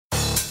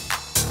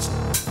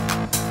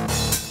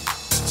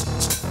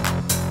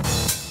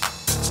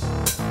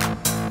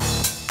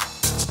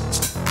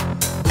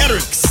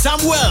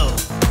Sammuel.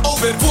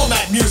 Open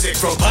format music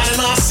from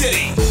Panama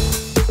City.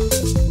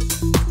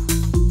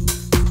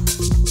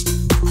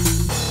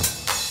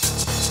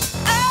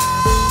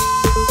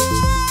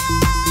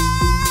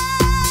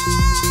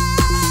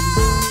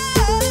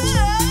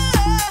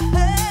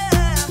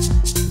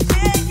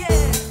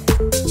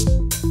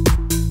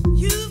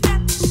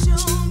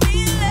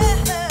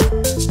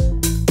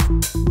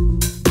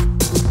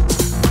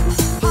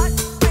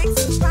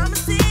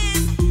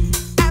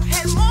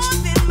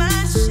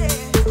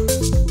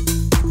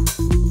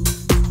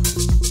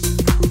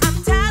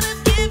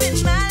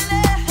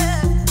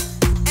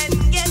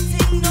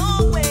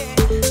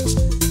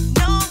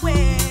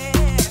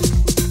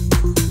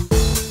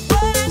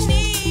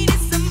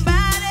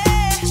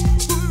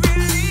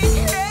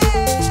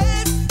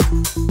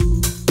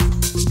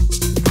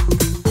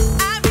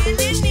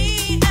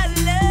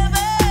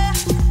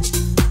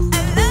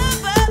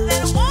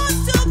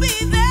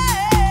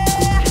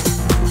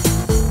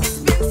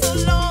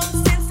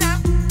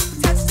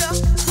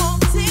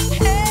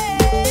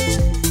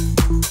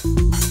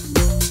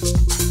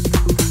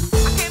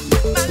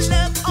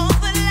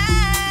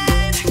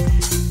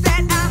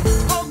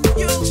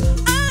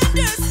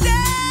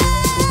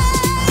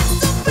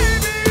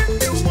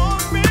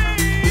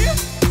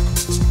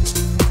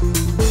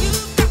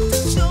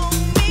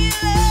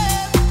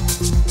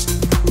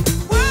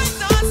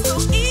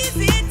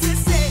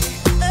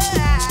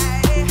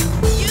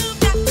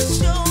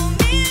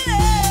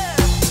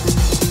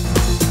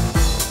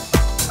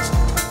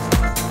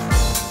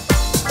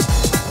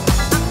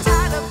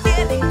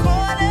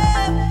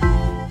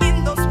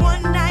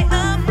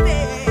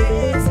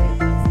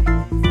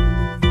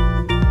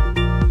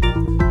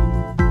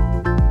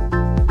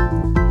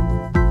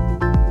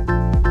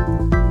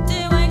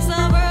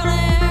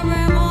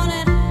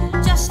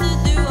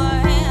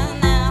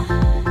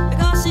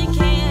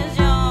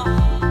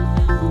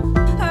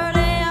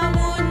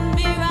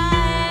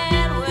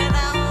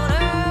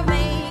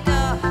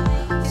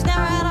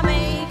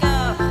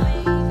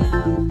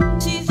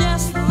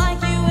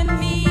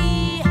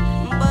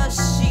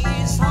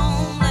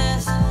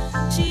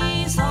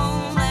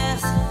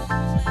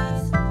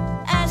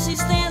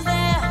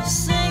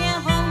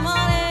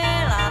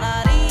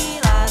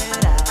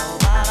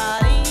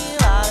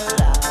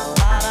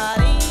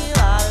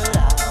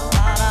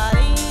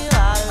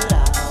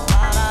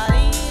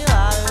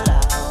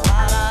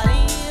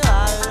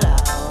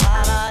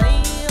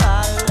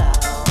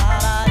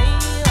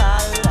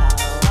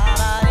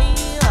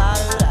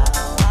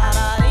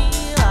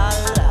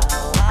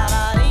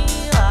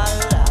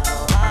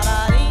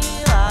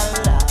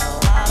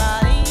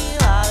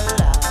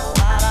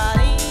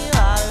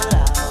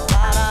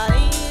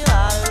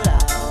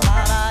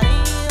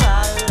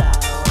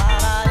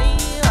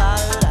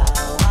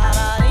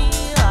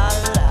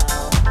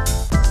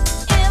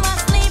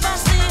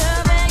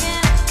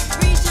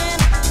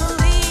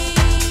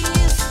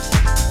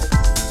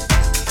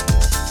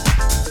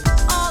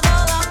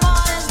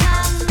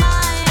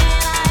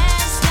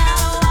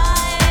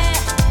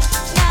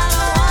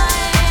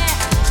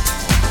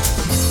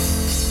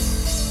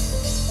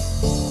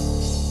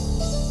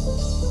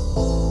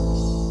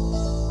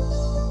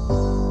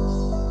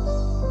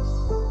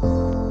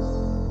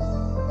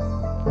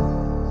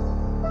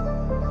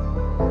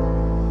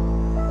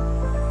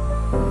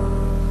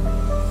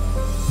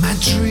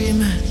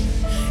 dream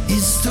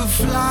is to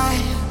fly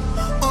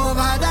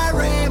over the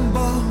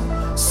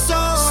rainbow so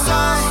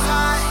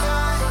high.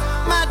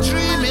 My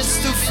dream is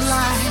to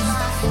fly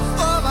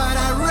over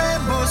the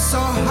rainbow so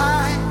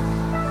high.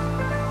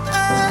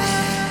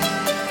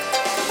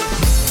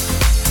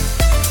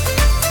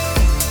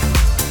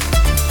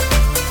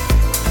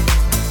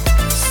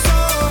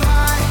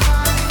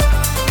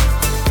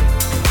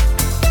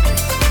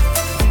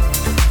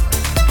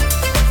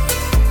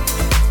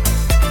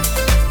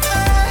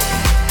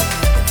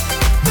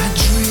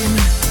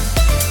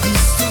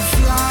 Is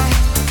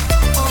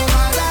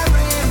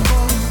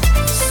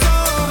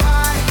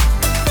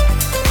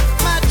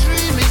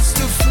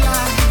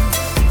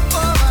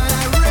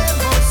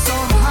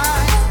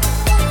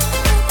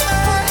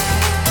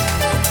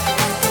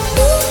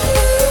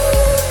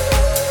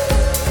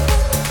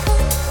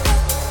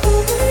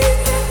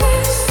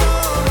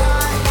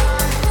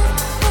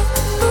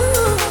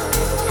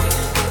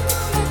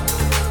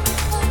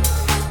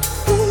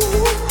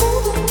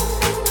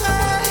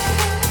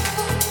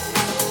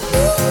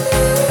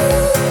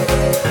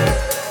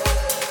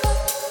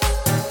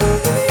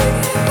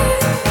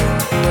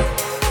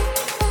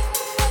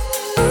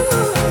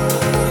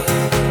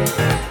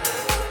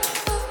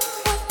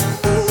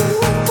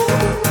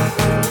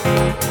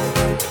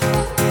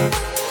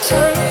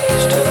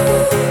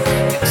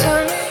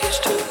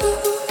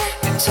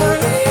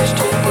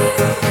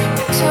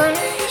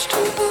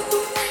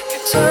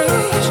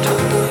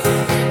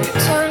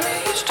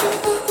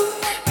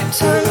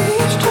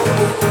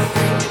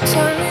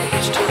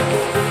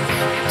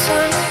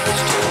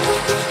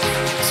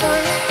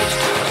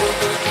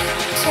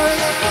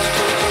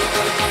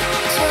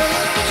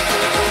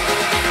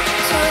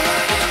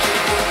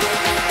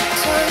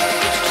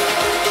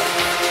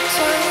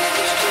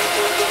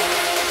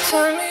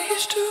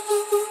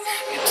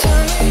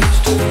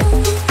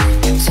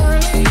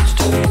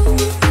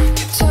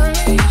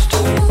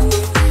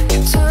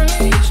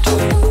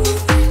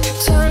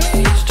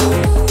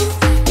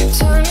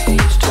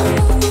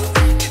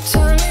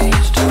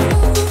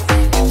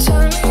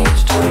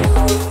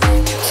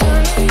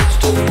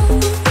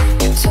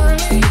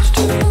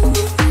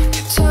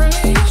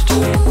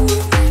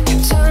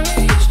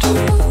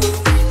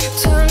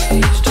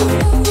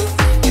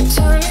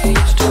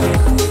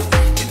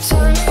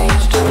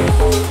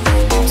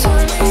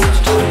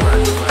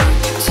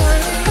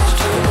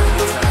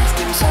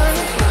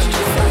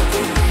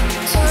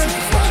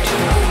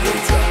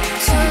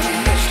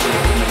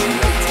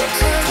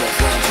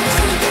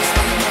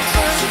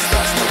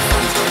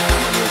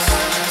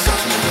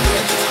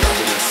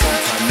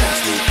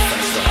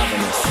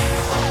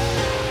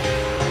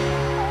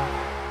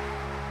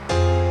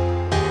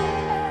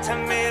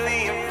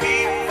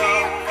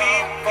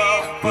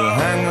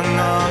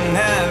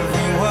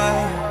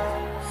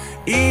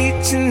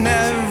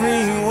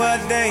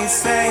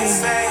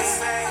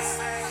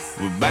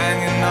we're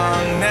banging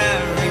on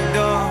every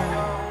door.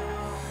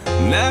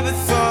 Never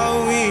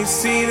thought we'd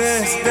see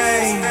this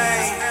day.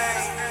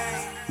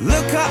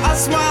 Look at our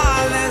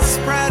smile, it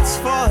spreads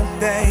for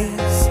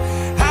days.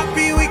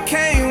 Happy we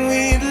came,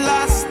 we'd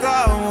lost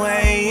our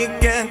way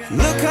again.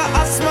 Look at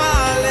our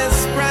smile, it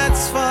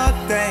spreads for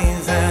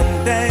days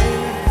and days.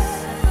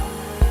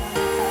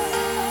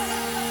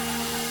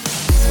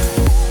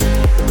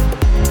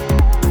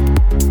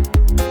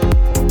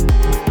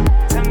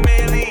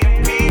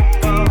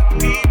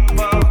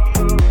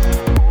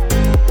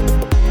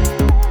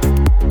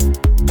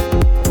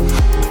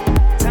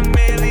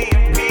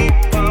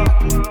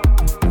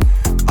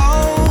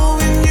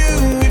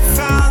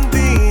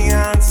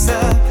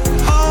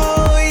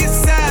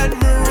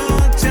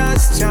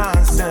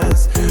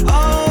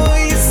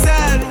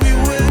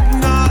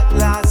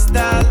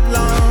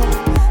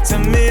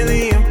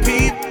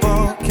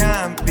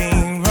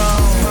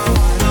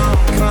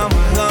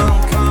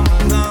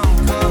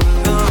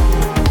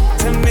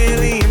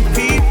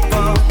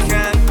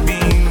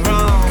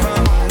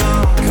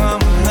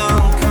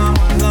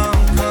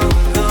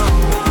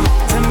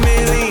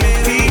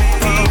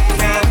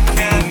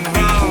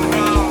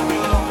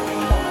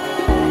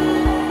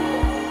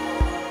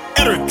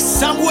 Erick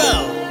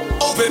Sammuel,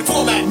 open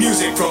format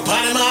music from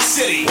Panama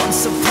City.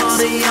 Once upon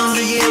a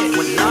younger year,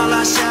 when all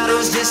our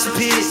shadows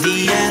disappeared,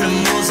 the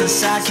animals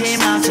inside came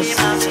out to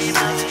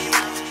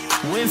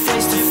went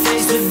face to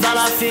face with all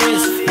our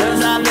fears,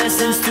 learned our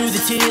lessons through the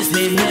tears,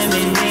 made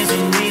memories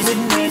and we would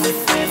never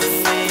fade.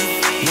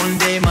 One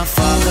day my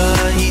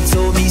father, he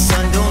told me,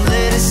 son, don't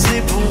let it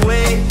slip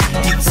away.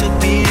 He took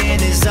me in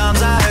his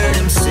arms, I heard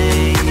him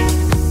say,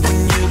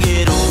 when you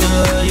get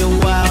older, your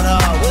wild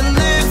heart will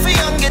live for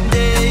younger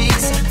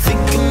days.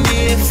 Think of me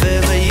if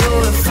ever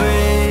you're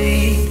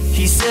afraid.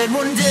 He said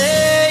one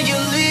day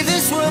you'll leave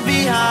this world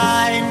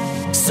behind,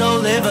 so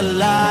live a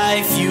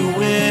life you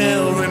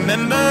will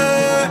remember.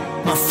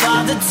 My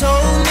father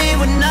told me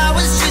when I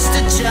was just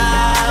a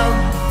child,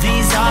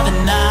 these are the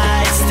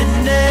nights that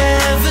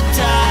never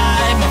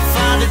die. My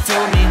father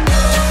told me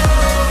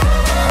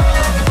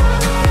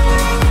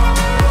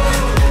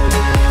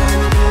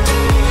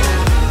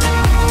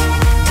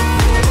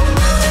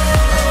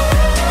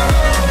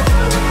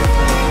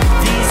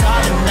these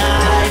are the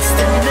nights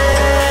that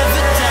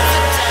never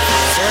die.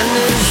 Sun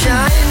is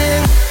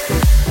shining,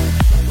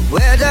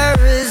 weather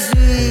is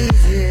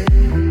easy,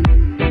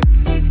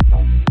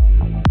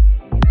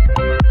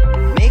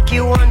 make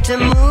you want to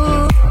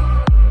move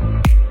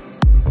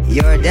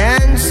your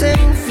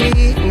dancing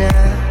feet now.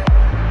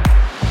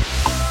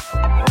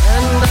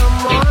 In the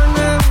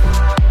morning,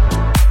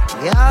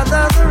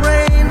 gather the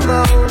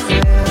rainbows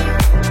in.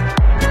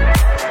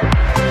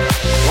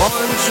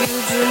 Want you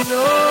to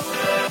know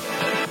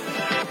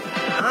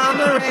I'm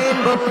a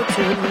rainbow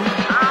too.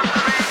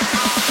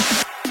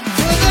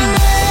 To the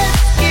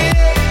rescue,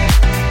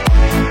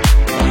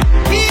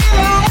 here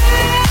I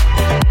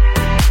am.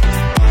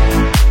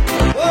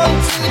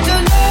 Want you to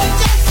know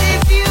just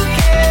if you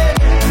can,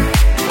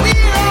 we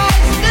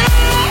rise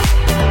now.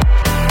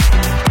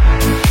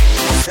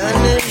 Sun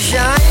is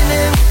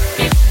shining,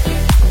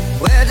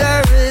 weather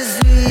is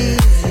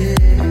easy,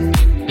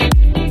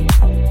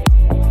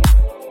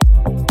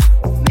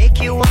 make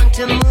you want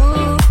to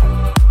move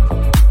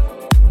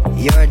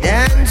your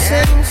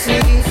dancing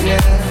feet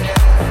now.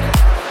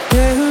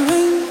 There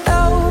ain't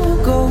no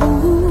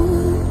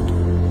gold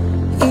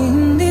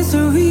in this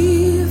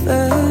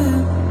river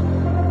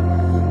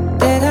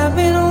that I've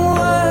been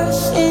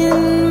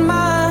washing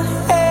my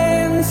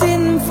hands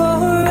in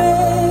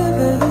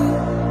forever.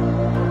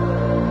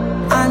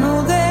 I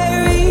know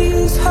there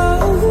is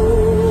hope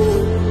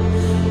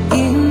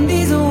in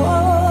these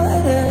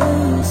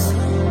waters,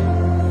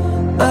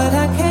 but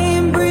I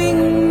can't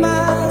bring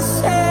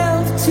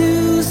myself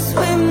to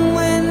swim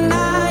when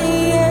I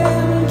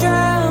am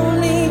drowning.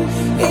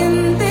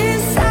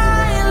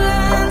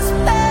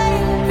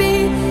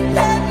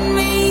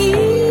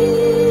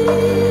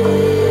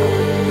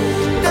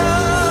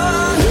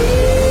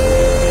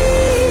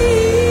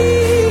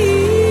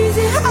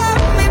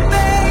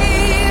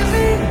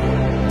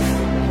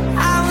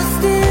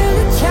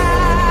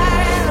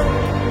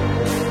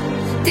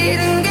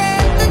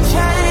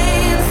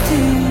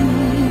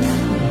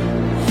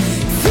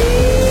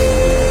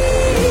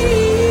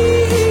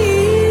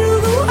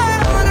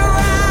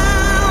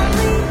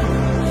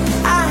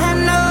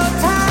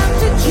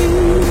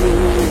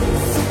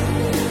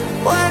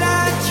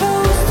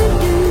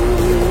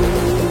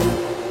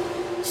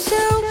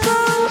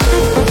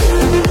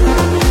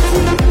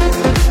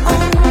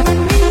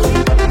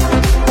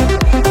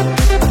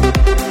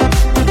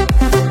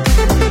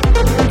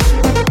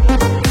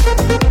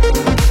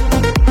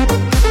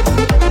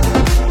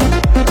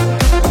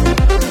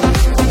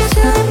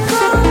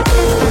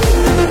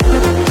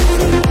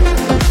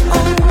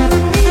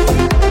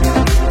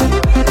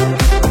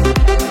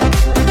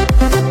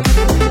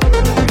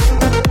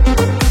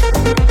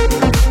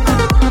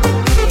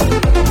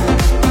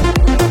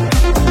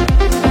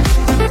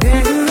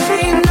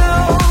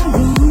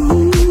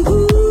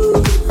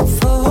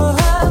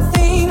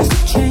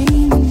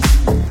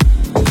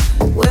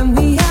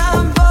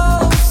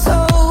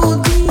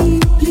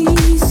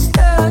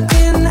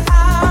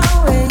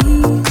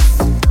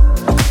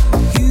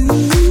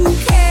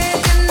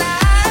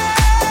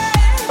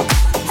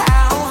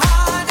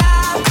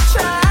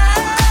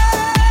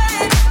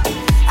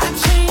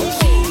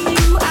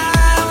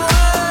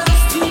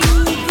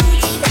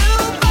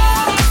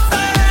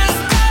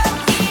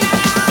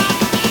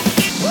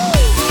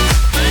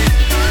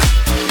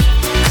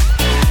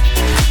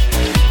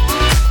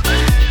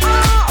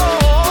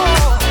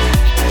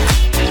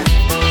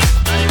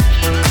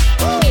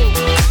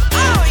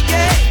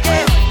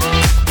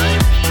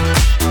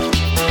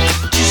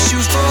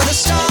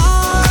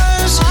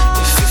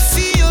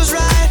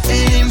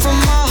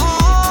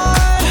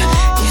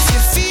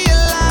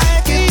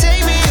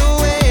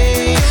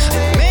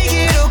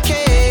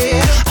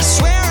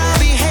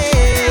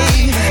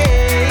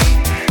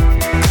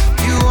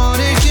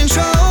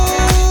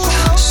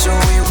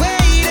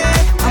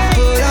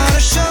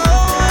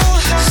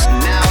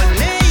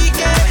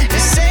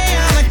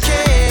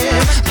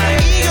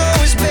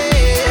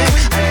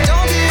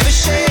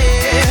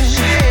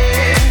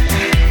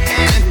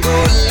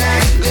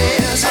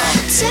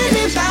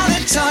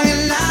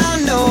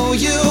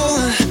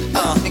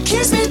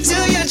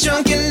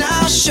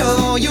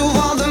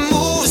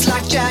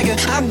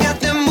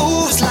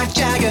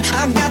 Jagger.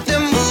 I got the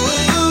moves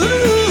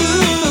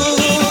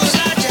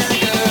like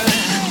Jagger.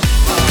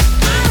 I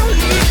don't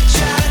need to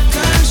try to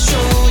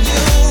control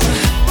you.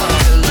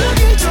 Look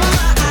into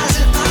my eyes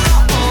and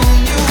I'll own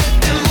you with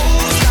the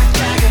moves like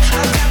Jagger. I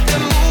got the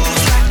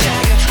moves like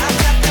Jagger. I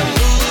got the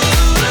moves like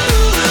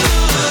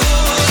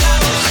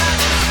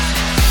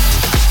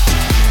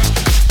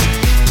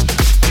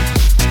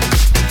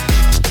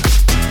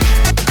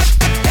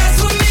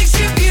That's what makes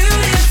you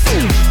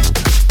beautiful.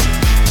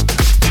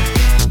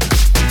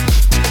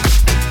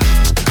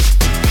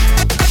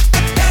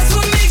 That's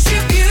what makes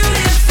you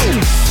beautiful.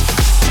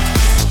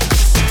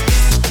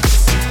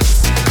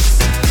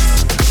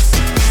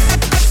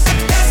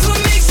 That's what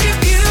makes you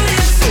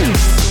beautiful.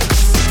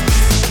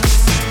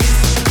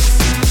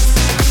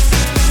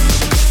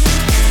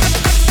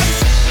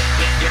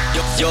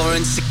 You're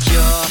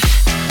insecure,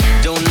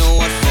 don't know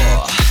what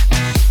for.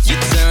 You're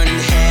turning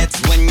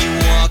heads when you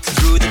walk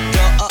through the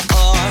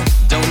door.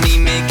 Don't need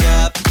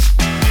makeup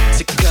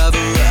to cover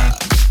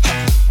up.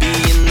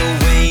 Being the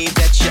way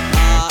that you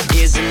are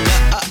is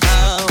enough.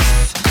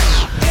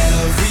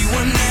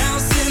 Everyone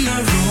else in the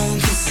room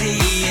can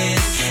see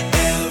it.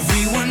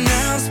 Everyone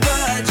else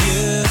but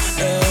you.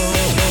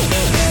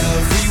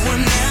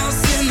 Everyone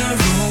else in the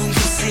room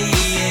can see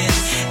it.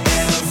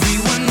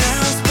 Everyone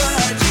else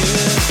but you.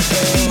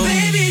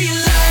 Baby, you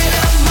light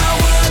up my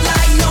world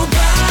like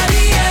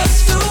nobody else.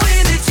 The way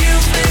that you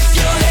flip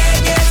your hair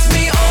gets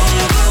me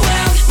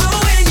overwhelmed. But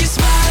when you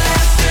smile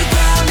at the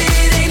ground,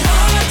 it ain't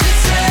hard to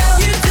tell.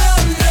 You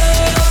don't know,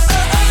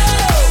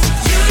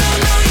 you don't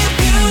know you're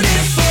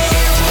beautiful.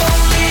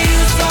 Only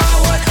you saw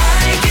what I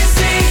can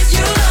see.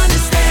 You'll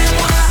understand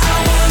why I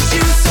want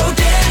you so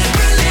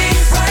desperately.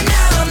 Right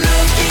now I'm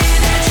looking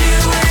at you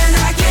and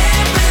I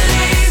can't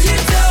believe you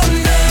don't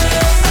know,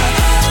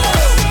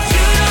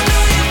 you don't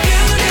know you're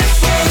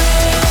beautiful.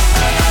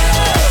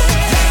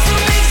 That's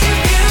what makes you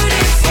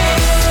beautiful.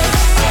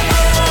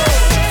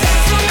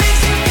 That's what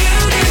makes you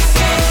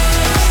beautiful.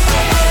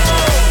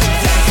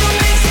 That's what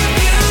makes you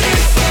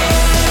beautiful.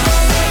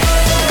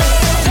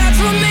 That's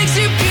what makes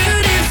you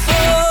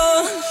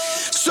beautiful.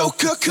 So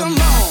come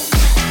on,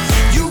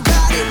 you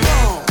got it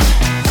wrong.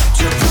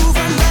 To prove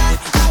I'm right,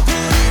 I'll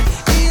put it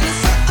in a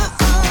song.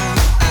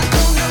 I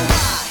don't know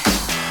why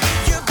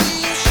you're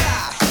being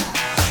shy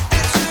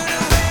and turn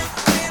away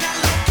when I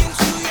look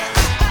into your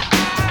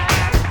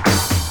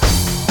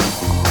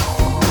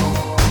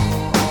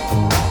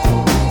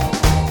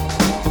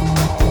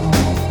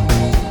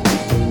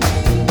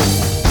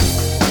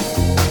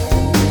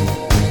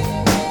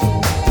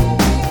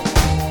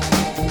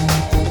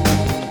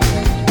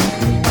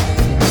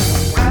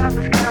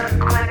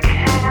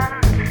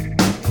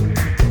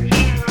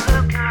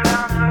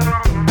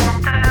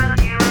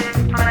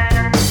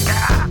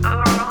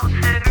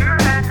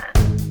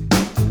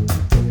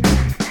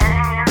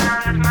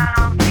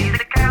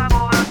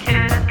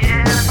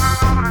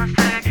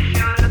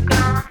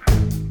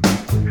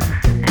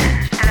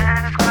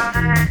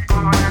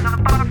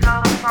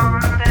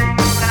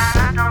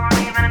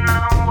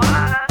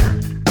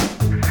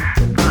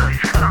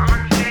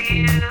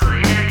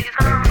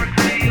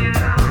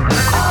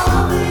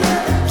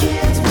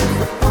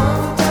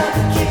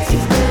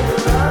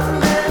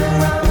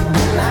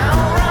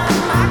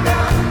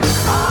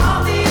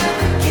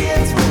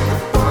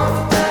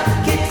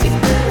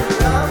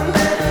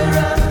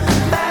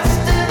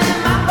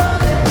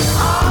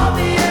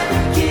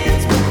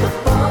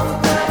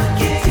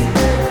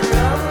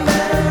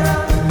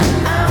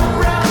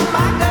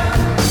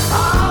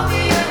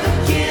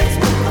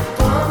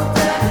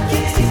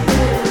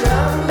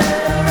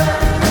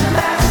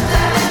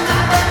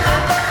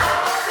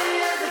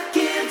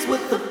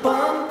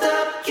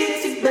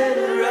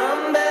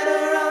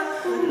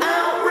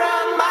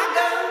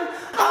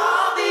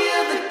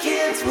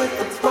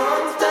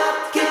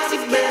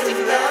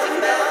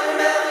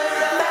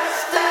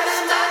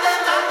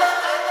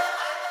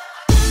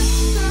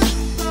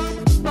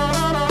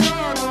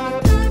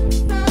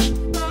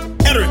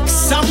Erick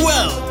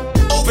Sammuel,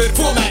 open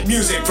format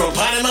music from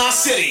Panama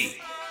City.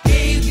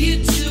 Gave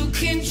you to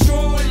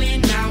control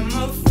and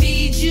I'ma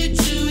feed you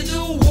to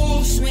the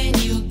wolves when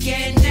you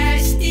get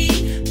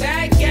nasty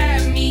back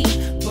at me.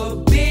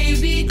 But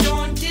baby,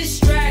 don't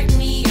distract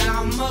me.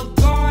 I'm a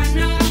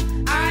goner.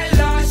 I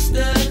lost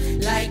her.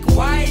 Like,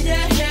 why the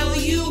hell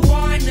you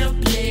wanna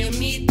play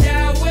me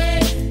that way?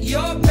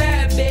 You're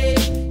bad,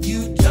 babe.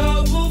 You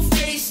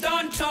double-faced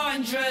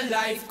entendre.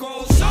 Life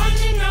goes on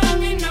and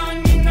on and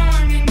on and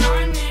on and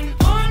on and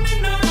on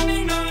and on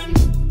and on.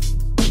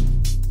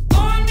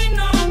 On and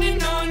on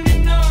and on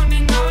and on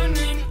and on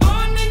and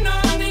on and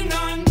on and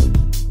on.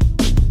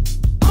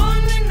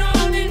 On and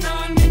on and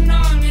on and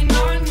on and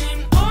on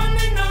and on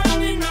and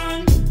on and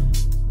on.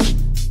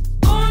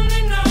 On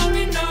and on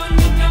and on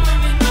and on and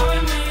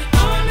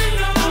on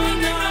and on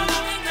and on.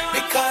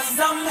 Because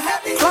I'm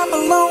happy. Clap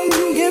along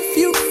if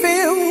you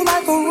feel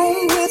like a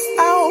room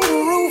without a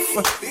roof.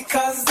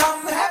 Because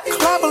I'm happy.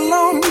 Clap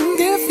along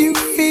if you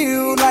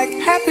feel like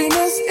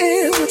happiness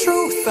is the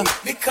truth.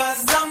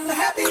 Because I'm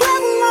happy.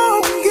 Clap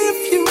along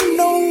if you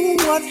know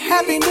what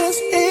happiness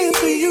is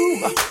to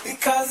you.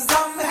 Because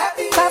I'm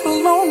happy. Clap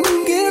along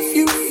if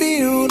you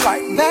feel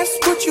like that's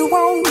what you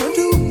want to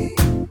do.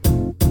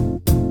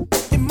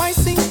 It might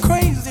seem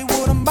crazy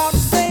what I'm about to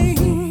say.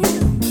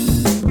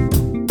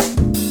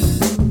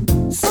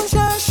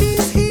 Sunshine,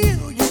 she's here,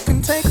 you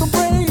can take a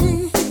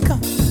break.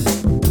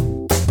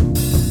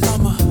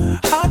 I'm a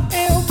hot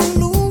air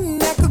balloon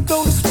that could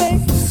go to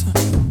space.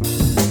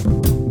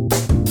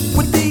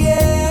 With the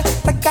air,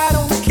 like I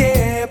don't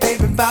care,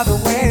 baby, by the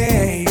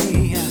way.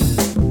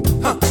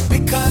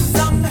 Because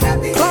I'm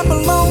happy. Clap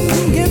along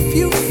if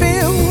you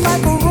feel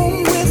like a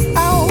room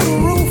without a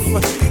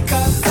roof.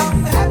 Because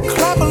I'm happy.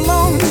 Clap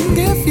along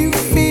if you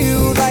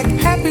feel like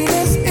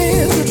happiness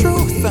is the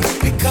truth.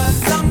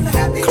 Because I'm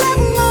happy. Clap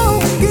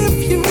along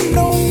if you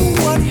know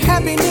what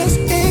happiness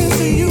is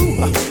to you.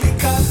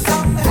 Because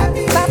I'm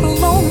happy. Clap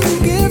along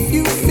if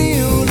you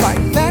feel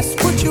like that's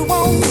what you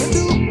want to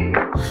do.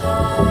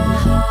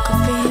 Good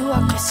for you, I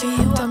can see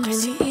you done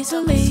really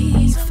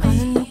easily. Find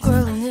a new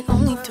girl and it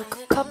only took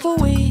a couple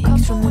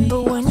weeks.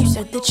 Remember when you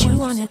said that you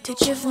wanted to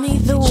give me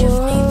the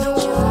world?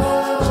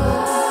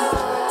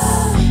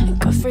 And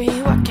good for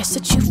you, I guess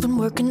that you've been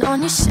working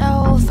on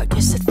yourself. I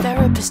guess the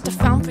therapist I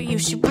found for you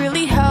should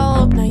really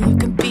help. Now you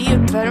can be a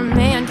better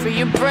man for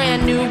your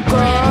brand new girl.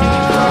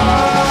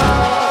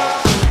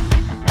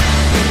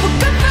 Well,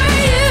 good for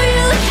you,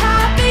 you look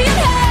happy and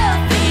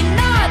healthy,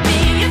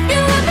 naughty. If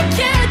you ever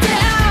cared to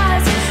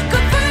ask,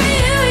 good for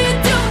you,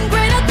 you're doing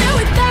great out there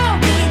without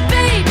me,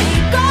 baby.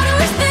 Gotta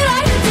wish that I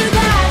could do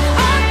that.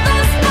 On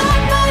last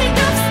night,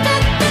 I've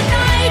spent the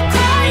night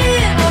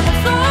crying on the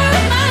floor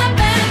of my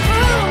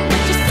bedroom.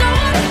 But you're so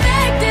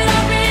unaffected, I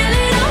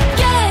really don't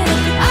get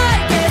it. I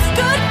guess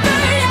good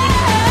for you.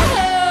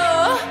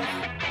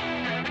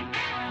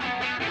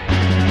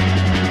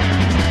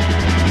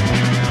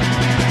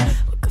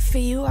 Good for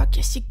you, I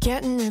guess you're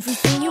getting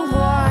everything you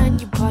want.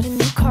 You bought a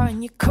new car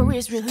and your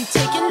career's really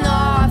taking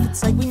off.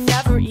 It's like we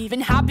never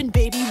even happened,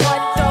 baby.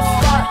 What the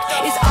fuck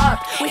is up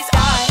with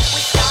that?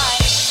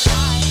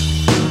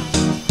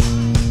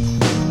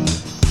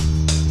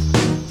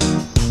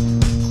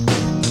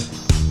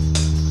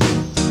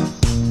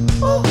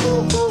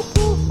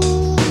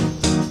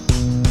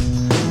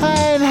 I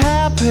ain't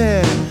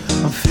happy,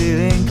 I'm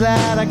feeling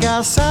glad I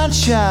got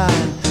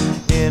sunshine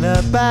in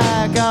a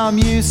bag. I'm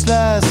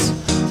useless,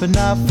 but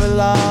not for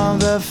long,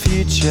 the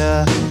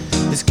future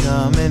is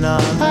coming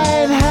on.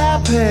 I ain't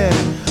happy,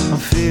 I'm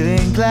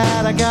feeling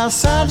glad I got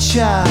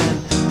sunshine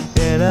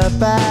in a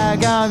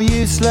bag. I'm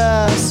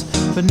useless,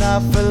 but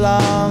not for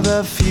long,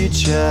 the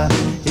future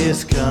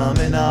is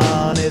coming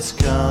on. It's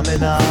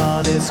coming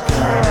on, it's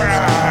coming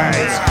on,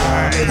 it's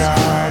coming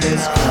on,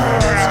 it's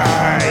coming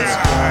on, it's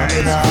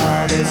coming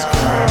on, it's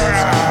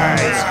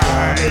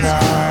coming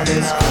on,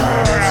 it's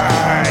coming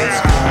on, it's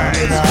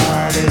coming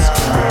on, it's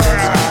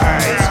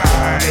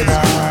coming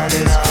on,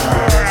 it's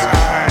coming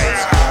on,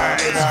 it's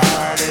coming on,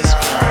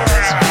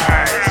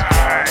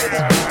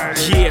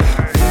 it's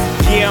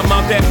Yeah, I'm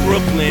out at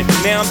Brooklyn.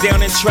 Now I'm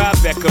down in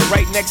Tribeca,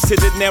 right next to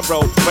De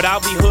Niro. But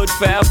I'll be hood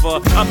forever.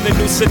 I'm the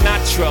new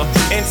Sinatra.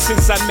 And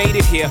since I made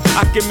it here,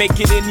 I can make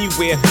it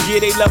anywhere.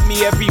 Yeah, they love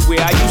me everywhere.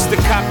 I used to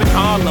cop in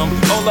Harlem.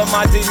 All of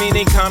my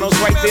Dominicanos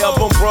right there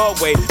up on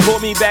Broadway.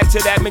 Pulled me back to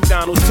that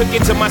McDonald's. Took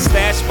it to my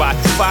stash spot,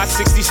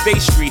 560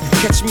 State Street.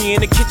 Catch me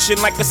in the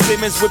kitchen like a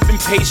Simmons whipping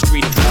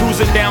pastry.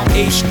 Cruising down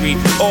A Street,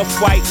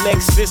 off-white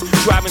Lexus.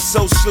 Driving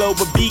so slow,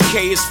 but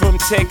BK is from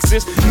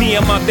Texas. Me,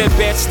 I'm out that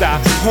Bed-Stuy,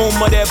 home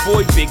of that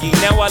boy Biggie.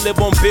 Now I live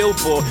on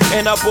Billboard,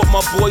 and I brought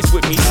my boys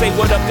with me. Say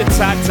what up to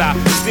Tata,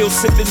 still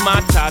sipping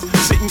my top.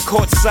 Sitting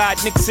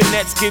courtside, Knicks and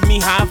Nets give me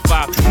high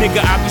five.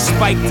 Nigga, I be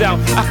spiked out,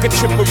 I could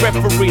trip a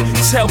referee.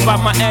 Tell by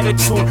my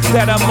attitude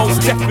that I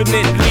most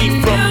definitely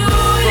from.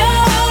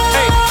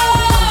 Hey.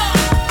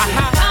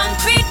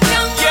 Concrete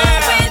jungle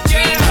with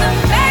dreams are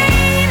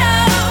made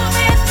of.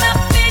 There's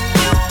nothing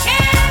you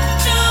can't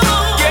do.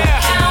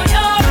 Now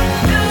you're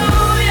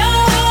New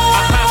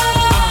York.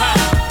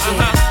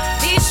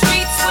 These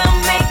streets will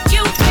make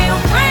you feel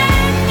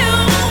brand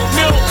new.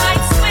 Big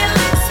lights will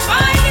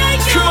inspire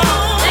you.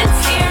 Let's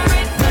hear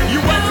it for You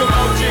welcome,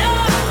 OG.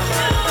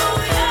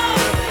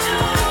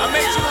 I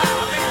made you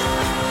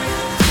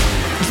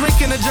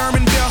Drinking a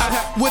German beer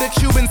with a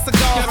Cuban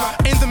cigar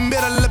in the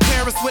middle of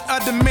Paris with a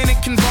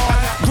Dominican bar.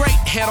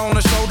 Great head on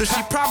her shoulder,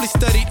 she probably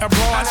studied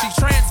abroad. She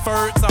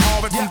transferred to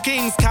Harvard from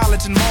King's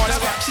College in March.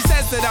 She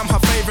says that I'm her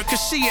favorite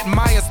cause she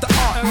admires the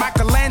art.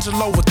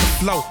 Michelangelo with the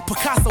flow,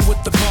 Picasso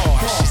with the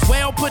bars. She's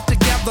well put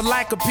together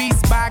like a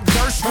piece by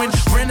Gershwin,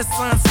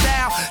 Renaissance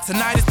style.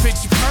 Tonight is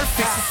picture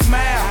perfect, so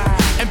smile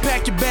and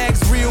pack your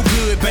bags real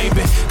good,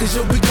 baby, cause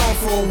you'll be gone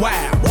for a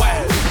while.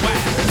 Girl,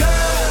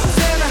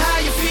 tell me how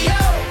you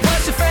feel.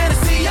 What's your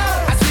fantasy?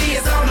 I see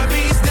it's on the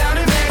beach down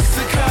in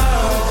Mexico.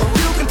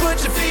 You can put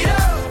your feet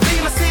up,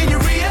 be my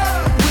senorita.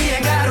 We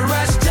ain't gotta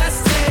rush,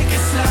 just take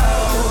it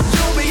slow.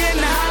 You'll be in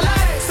the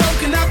highlight,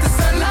 soaking up the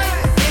sunlight.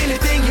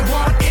 Anything you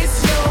want,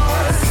 it's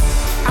yours.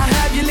 I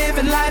have you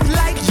living life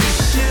like you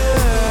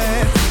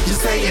should. You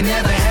say you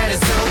never had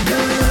it so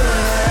good.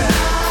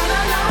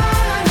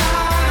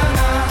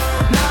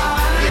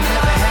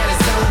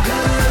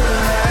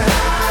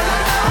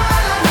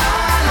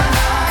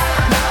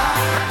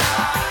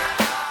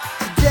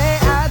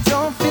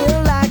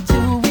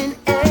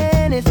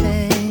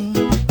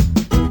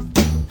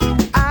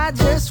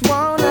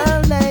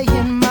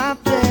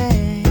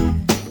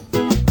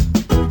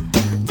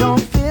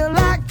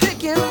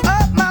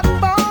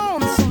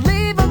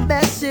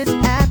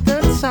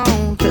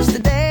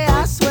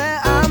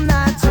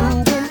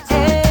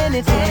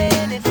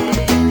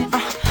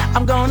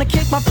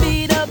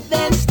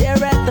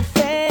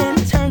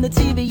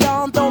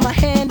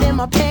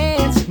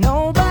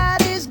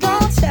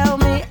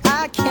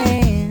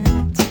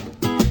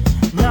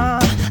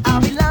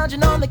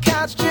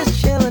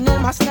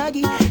 my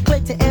Snuggie.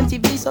 Click to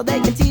MTV so they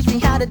can teach me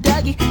how to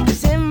Dougie.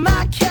 'Cause in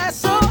my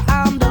castle,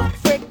 I'm the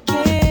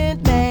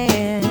freaking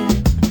man.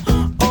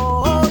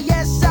 Oh,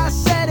 yes, I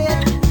said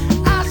it.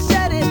 I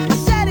said it. I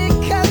said it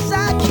 'cause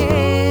I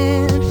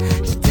can.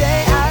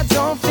 Today I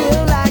don't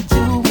feel like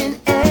doing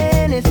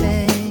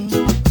anything.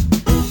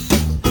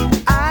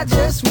 I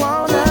just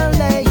wanna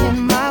lay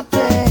in my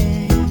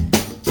bed.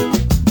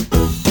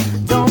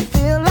 Don't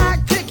feel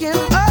like picking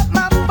up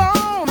my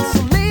phone, so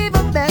leave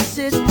a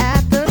message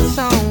at the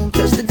tone.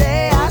 'Cause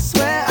today I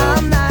swear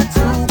I'm not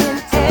doing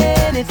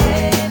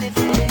anything.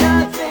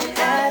 Nothing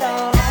at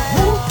all.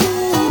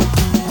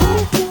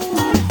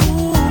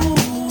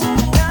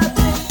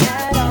 Nothing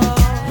at all.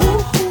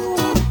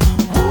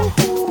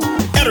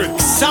 Erick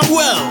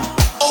Sammuel,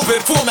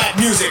 open format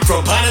music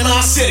from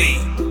Panama City.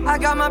 I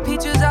got my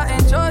peaches out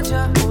in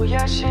Georgia. Oh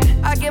yeah, shit.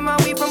 I get my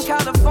weed from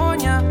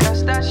California.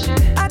 That's that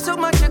shit. I took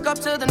my chick up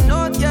to the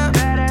north, yeah.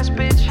 Badass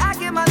bitch. I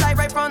get my light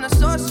right from the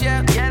source,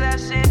 yeah. Yeah,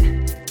 that's it.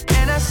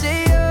 And I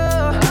see you,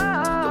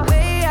 the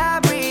way I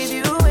breathe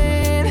you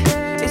in.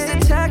 It's the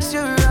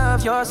texture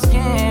of your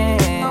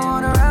skin. I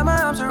wanna wrap my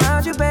arms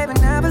around you, baby,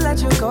 never let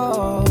you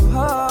go.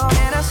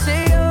 And I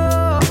see you,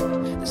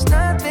 there's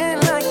nothing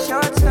like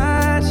your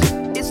touch.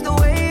 It's the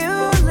way you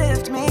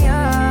lift me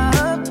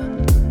up.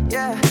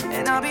 Yeah,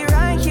 and I'll be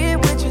right here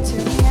with you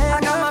till the end. I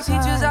got my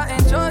peaches out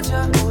in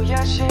Georgia. Oh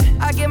yeah, shit.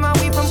 I get my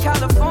weed from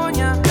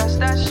California. That's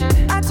that shit.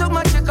 I took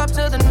my chick up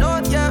to the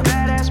north, yeah.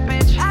 Badass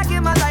bitch. I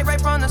get my light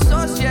right from the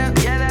source, yeah.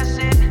 Yeah, that's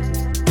it.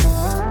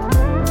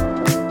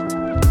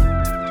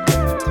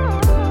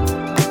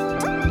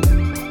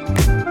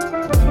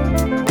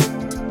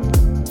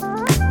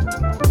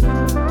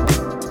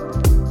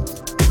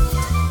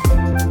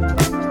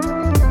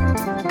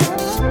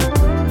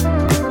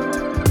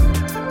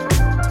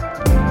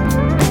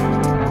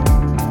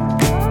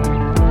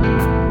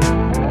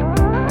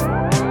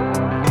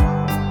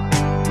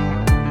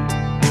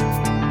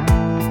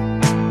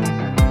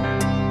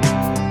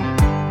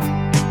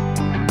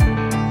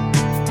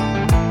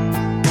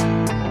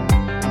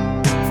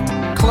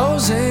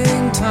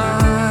 Closing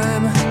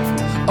time.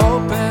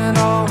 Open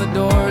all the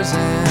doors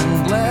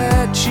and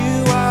let you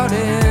out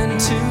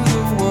into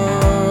the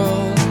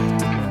world.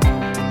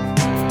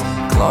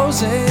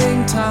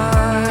 Closing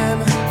time.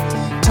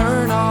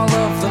 Turn all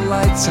of the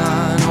lights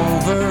on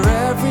over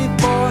every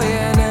boy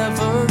and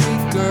every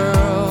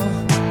girl.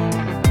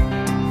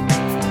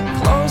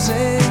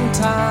 Closing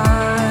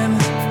time.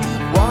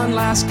 One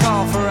last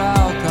call for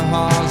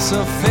alcohol, so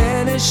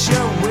finish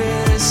your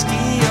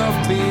whiskey or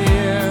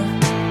beer.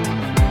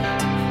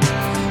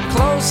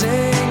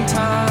 Closing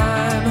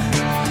time.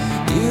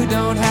 You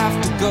don't have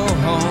to go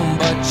home,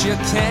 but you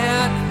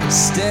can't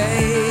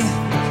stay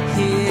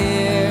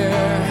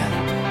here.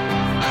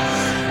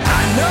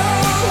 I know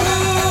who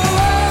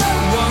I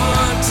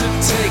want to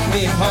take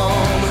me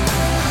home.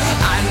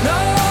 I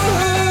know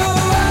who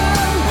I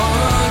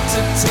want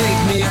to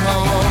take me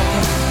home.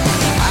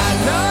 I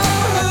know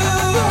who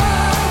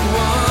I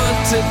want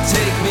to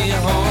take me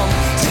home.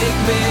 Take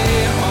me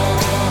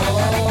home.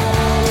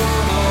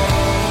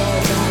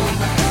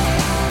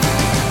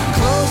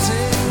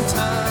 Closing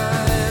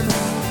time.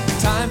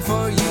 Time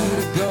for you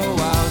to go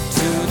out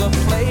to the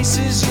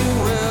places you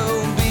will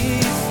be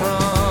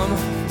from.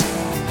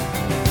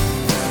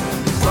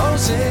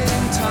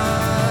 Closing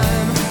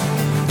time.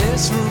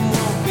 This room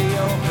won't be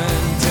open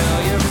till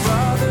your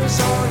brothers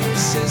or your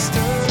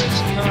sisters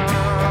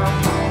come.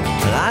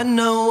 Well, I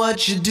know what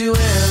you're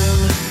doing.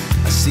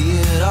 I see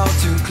it all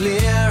too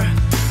clear.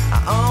 I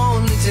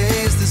only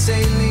taste the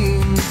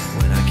saline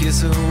when I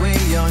kiss away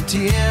your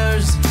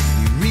tears.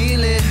 You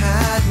really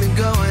had me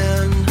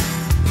going,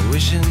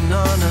 wishing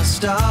on a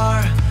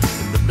star.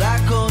 And the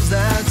black holes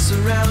that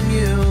surround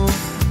you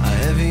are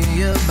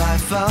heavier by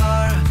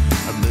far.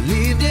 I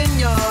believed in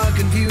your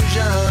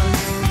confusion,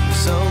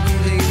 so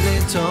completely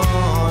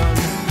torn.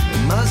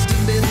 It must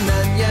have been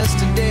that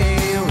yesterday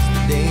was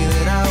the day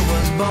that I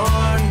was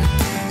born.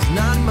 There's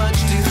not much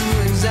to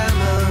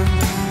examine,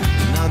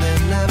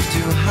 nothing left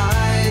to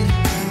hide.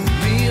 You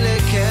really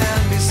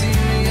can't be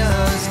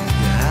serious,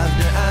 you have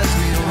to ask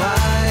me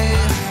why.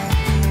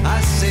 I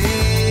say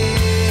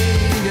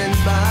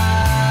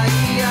goodbye,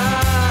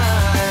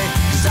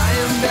 'cause I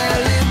am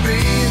barely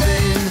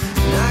breathing,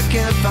 and I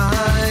can't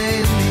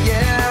find the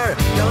air.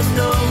 Don't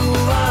know who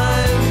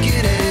I'm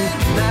kidding,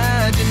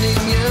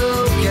 imagining you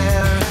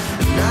care.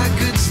 And I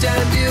could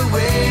stand here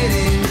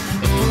waiting,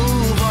 a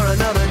fool for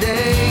another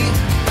day.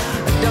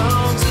 I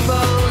don't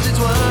suppose it's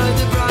worth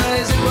the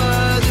price, it's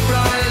worth the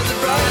price, the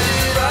price,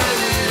 the price,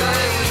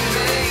 the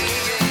price.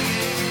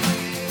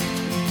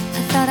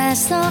 I thought I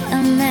saw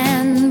a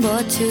man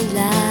brought to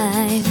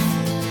life.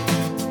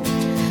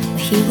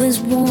 He was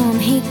warm,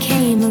 he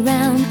came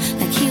around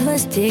like he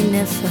was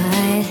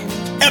dignified.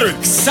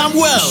 Erick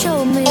Sammuel,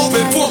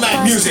 open format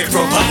music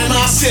from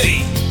Panama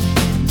City.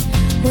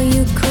 Well,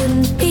 you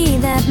couldn't be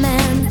that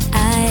man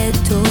I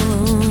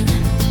adore.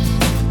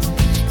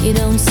 You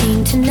don't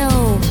seem to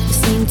know, you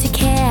seem to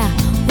care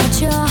what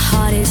your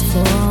heart is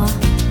for.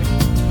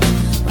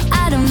 Well,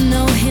 I don't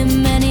know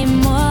him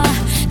anymore.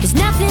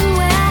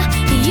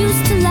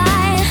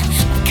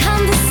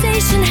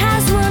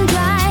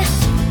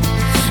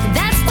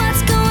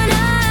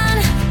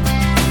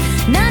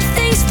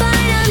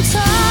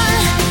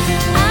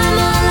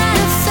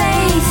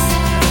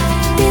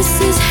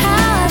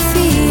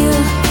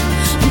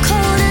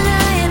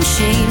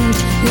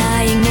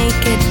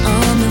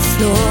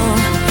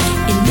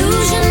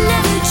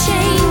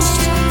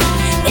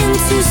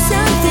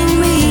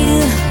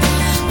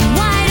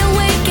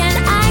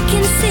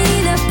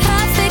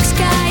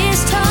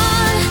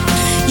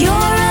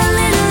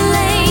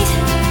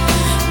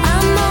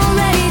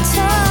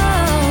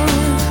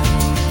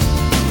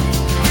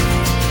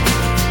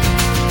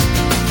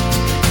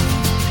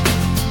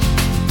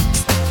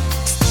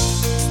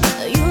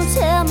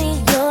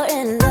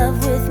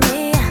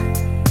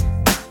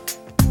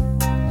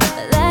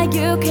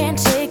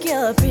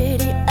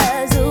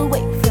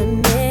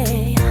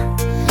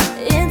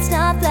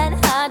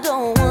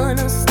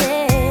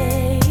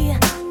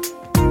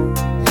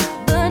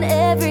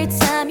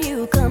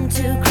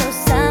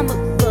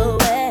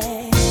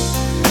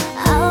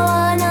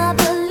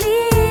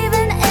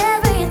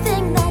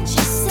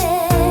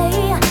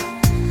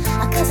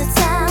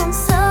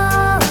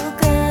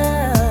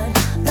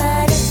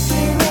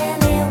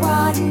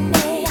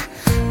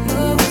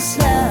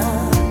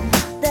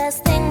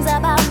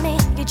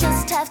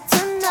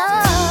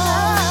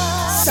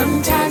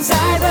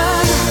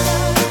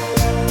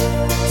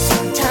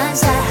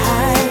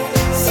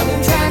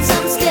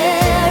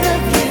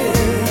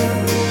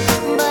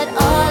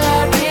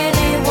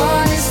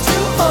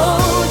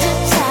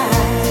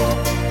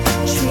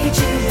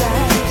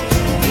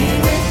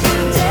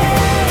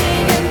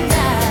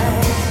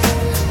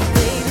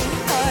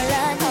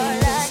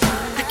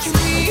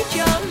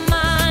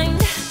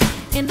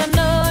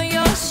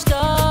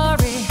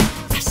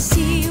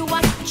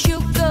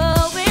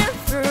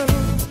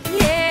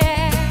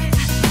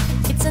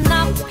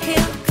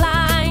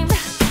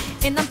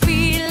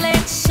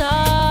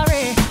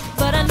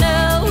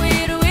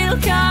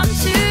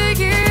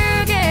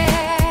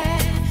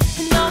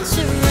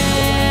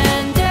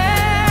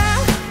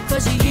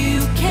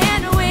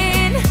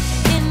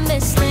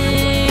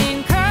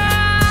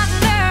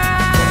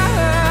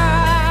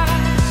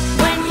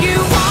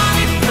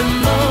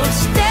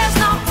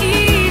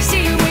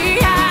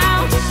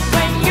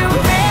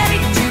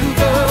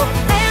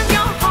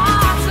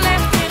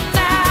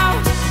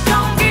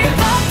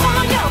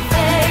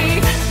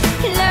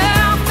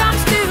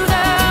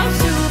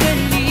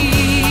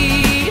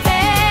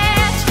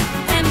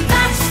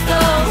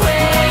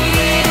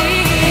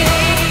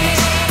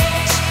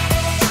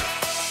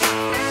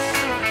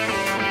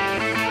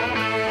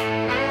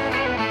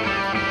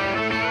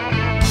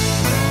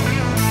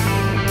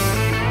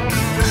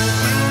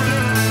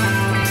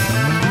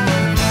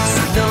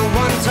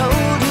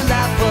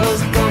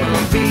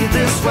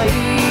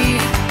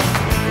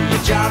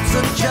 job's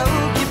a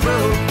joke, you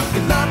broke.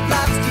 Your love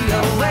life's the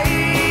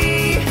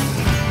away.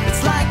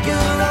 It's like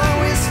you're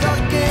always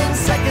stuck in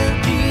second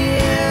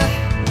gear.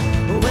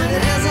 When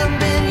it hasn't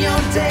been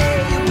your day,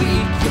 your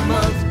week, your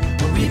month,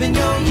 or even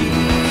your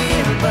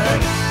year. But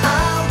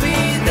I'll be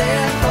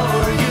there for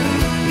you.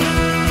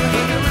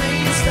 When the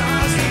rain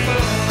starts to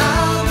fall,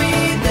 I'll be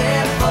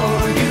there for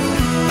you.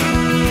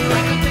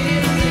 Like I've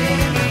been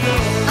there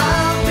before.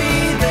 I'll be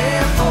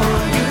there for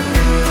you.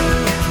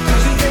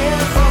 'Cause you're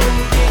there for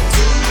me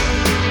too.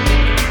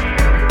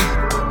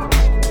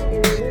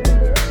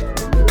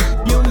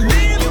 Your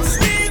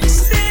lipstick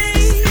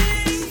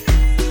stains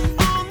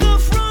on the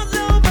front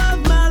lobe of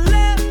my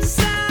left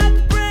side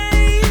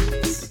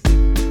brains.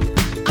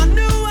 I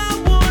knew I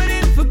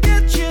wouldn't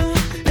forget you,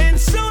 and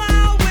so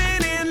I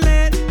went and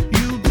let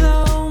you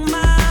blow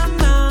my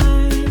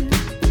mind.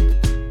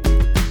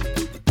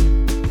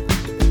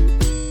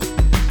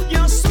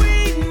 Your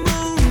sweet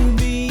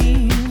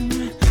moonbeam,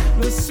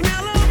 the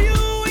smell of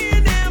you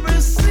in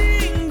every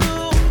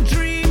single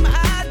dream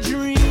I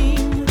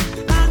dream.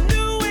 I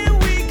knew when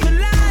we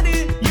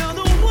collided, you're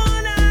the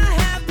one I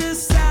have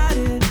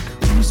decided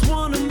was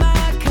one of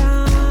my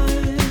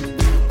kind.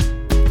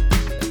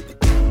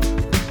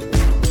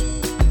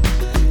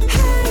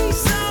 Hey,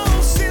 soul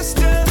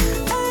sister,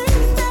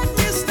 ain't that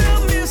Mr.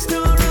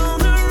 on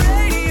the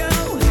radio?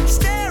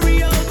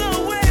 Stereo, the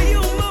way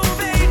you move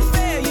ain't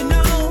fair, you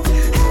know.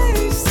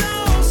 Hey,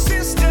 soul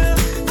sister,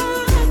 I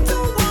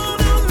don't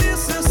wanna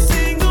miss a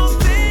single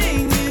thing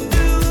you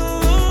do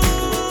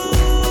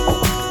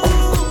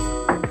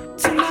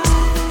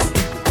tonight.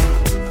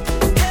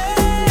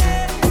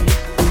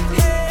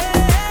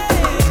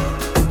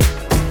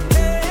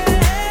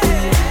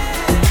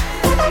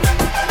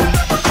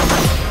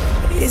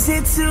 Is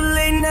it too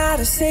late now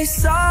to say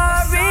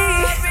sorry?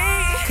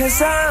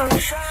 'Cause I'm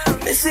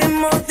missing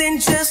more than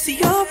just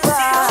your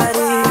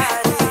body.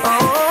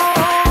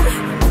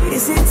 Oh,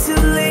 is it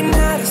too late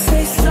now to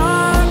say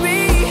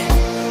sorry?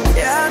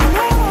 Yeah, I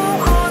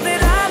know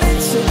that I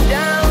let you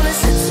down.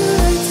 Is it too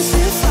late to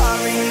say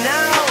sorry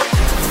now?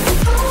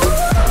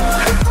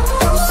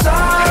 I'm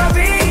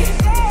sorry.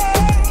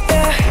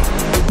 Yeah.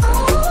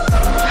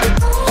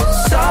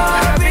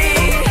 Sorry.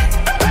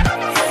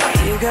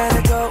 You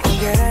gotta go and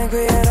get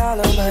angry at all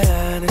of my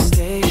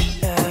honesty.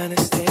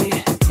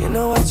 You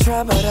know I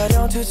try, but I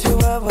don't do too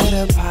well with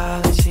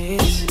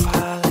apologies.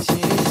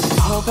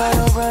 Hope I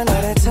don't run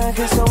out of time,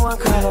 can someone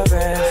call a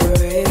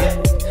referee?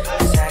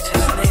 'Cause I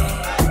just need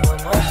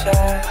one more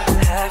shot,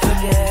 have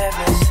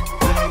forgiveness.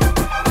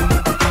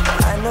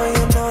 I know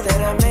you know that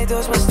I made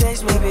those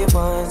mistakes maybe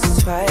once or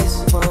twice.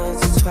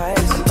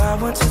 By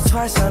once or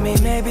twice, I mean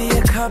maybe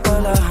a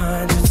couple of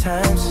hundred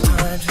times.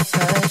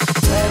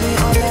 Let me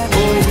on that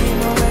baby,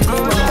 no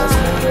making my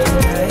husband.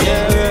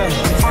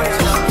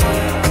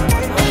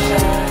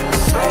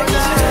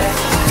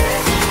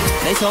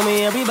 They told me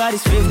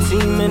everybody's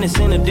 15 minutes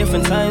in a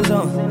different time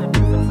zone.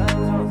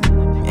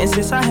 And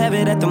since I have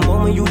it at the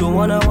moment, you the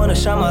one I wanna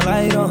shine my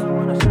light on.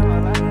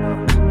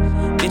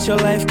 Get your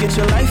life,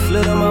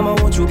 little mama,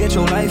 won't you get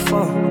your life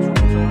on?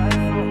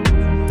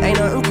 Ain't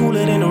nothing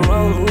cooler than the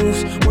wrong moves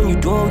when you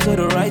do 'em to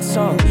the right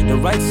song.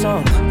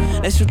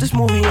 Let's shoot this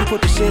movie and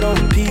put the shit on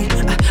repeat.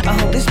 I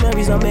hope this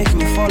memories are making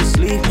you fall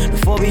asleep.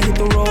 Before we hit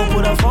the road,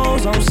 put our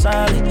phones on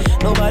silent.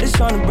 Nobody's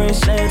trying to bring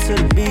sand to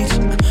the beach.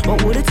 What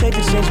would it take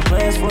to change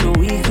plans for the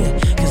weekend?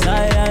 'Cause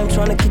I'm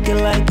trying to kick it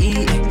like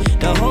eating.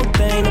 The whole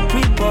thing, the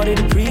pre-party,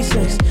 the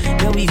pre-sex.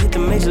 Then we hit the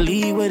major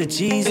league with a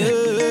Jesus.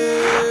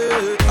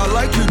 I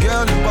like you,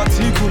 girl, in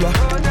particular.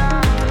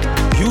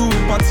 You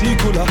in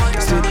particular.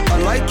 Say, I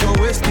like your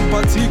waist in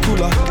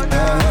particular.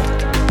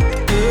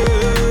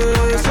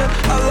 Say,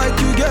 I like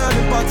you, girl,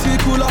 in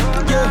particular.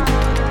 Yeah,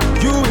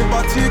 you in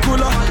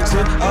particular.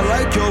 Say, I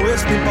like your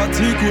waist in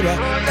particular.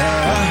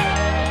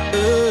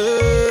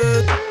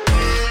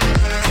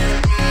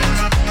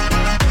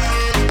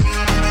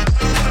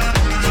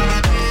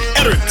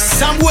 Erick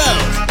Sammuel,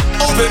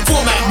 open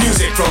format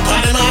music from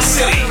Panama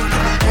City.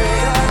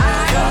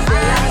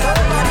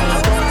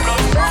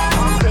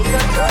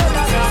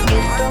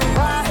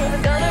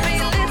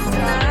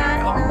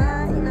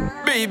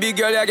 Baby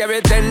girl, you give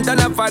me 10 ton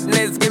of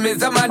fatness, give me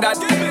some of that.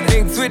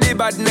 Thinks with the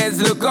badness,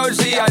 look how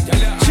she at.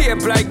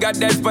 Shape like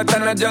goddess, but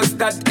I'm not just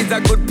that. It's a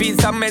good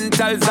piece of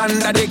mentals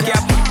under the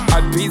cap.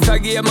 Hot piece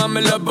of game, I'm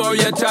love how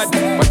you chat.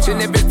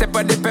 Watching every step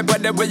of the paper,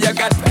 the way you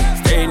got.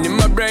 Staying in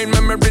my brain,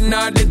 memory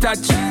not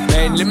detached.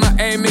 Mainly my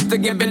aim is to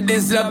give it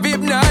this love.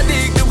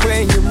 Hypnotic the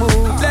way you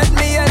move. Let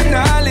me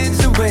acknowledge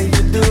the way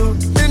you do.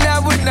 Then I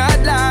would not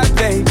lie,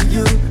 baby.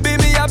 You beat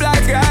me up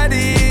like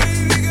addict.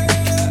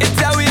 It's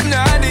how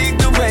hypnotic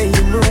the way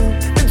you move.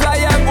 That's why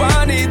I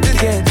wanted to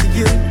get to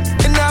you.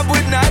 And I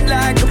would not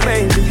like a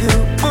baby. You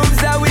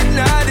moves how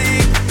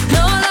hypnotic.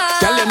 No lie.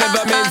 Tell you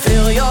never meant to.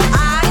 Feel your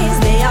eyes,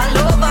 they all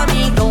over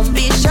me. Don't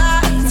be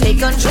shy. Take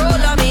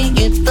control of me.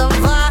 Get the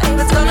vibe.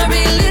 It's gonna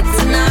be lit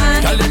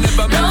tonight. Tell you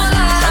never meant. No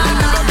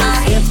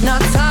lie.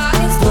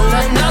 Hypnotized. Pull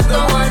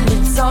another one.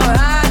 It's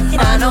alright.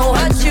 I know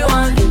what you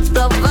want. Get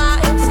the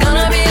vibe. It's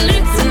gonna be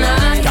lit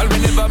tonight.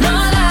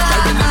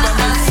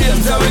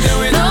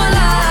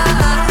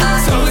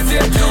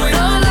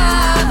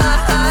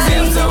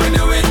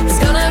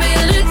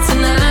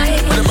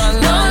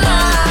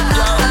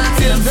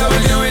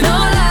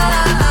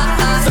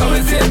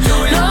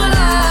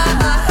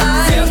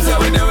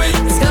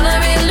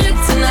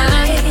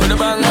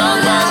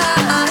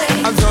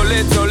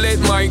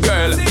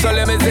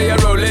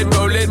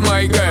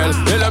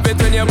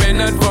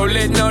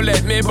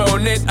 me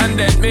bone it and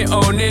let me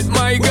own it,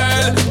 my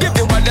girl. Give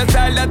you all the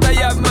style that I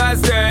have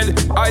mastered.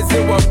 I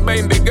say what,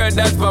 baby girl,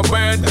 that's my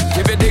word.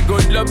 Give you the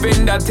good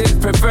loving that is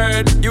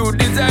preferred. You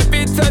deserve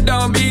it, so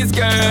don't be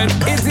scared.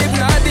 It's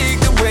hypnotic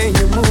the way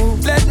you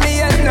move. Let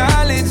me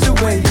acknowledge the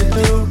way you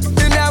do.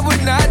 Then I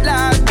would not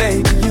lie,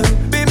 baby. You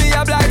beat me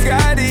up like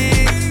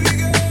Scotty.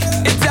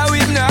 It's how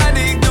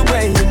hypnotic the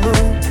way you move.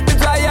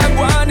 That's why I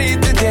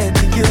wanted to get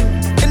to you.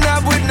 And I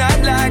would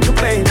not like to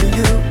play to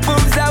you.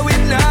 Moves how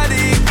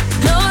hypnotic.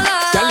 No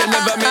lie. Girl, you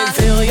never meant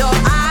to. Feel your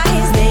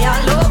eyes, they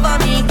all over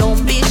me.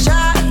 Don't be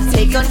shy.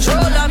 Take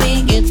control of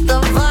me. Get the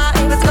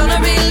vibe. It's gonna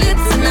be lit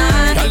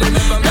tonight.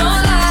 No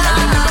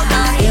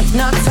lie.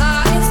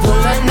 Hypnotize.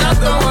 Pull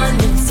another one.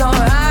 It's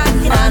alright.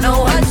 I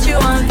know what you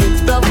want.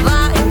 Get the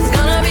vibe. It's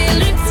gonna be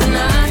lit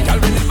tonight.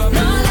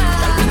 No lie.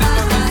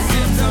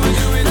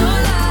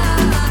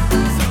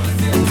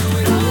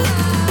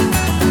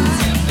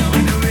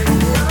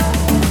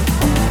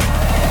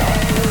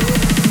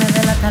 Me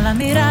delata la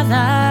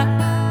mirada.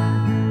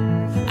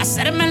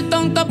 Hacerme el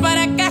tonto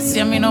para que si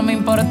a mí no me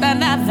importa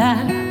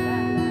nada.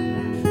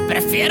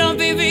 Prefiero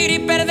vivir y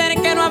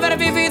perder que no haber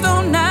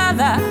vivido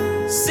nada.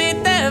 Si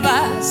te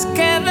vas,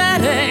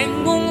 quedaré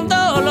en un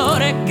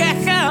dolor que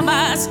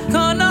jamás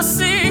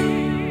conocí.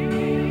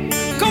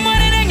 Como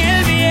arena en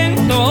el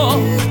viento,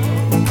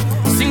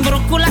 sin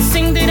brújula,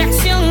 sin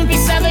dirección,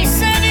 pisado y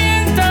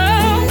sediento.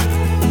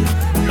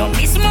 Lo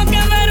mismo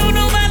que ver un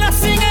humano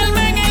sin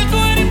alma en el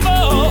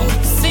cuerpo.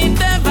 Si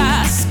te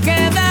vas,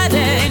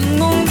 quedaré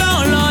en un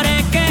dolor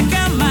que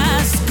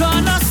jamás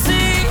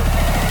conocí.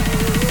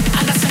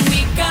 Andas en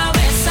mi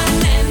cabeza,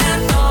 nena, a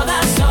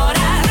todas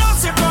horas. No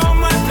sé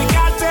cómo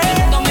explicarte.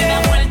 Cuando me da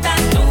vuelta,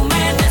 tú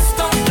me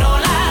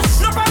descontrolas.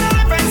 No paro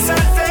de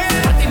pensarte.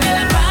 Por ti me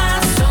la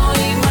paso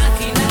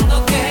imaginando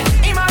que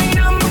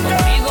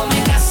contigo me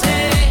casé.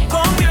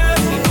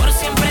 Y por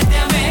siempre te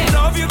amé.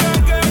 Love you,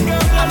 girl, girl,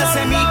 girl. Andas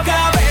en mi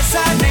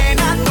cabeza,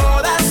 nena, a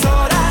todas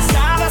horas.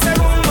 Cada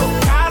segundo,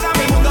 cada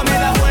minuto me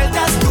da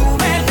vueltas, tú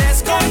me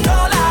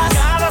descontrolas.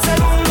 Cada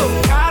segundo,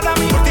 cada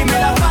minuto por ti me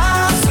la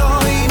paso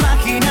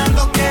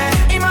imaginando que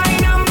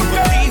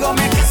contigo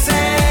me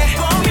casé.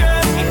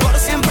 Y por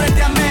siempre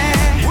te amé.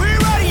 We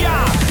ready,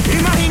 yeah.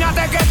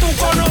 Imagínate que tú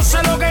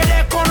conoces lo que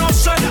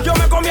desconoces. Yo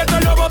me convierto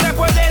en lobo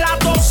después de las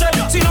 12.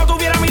 Si no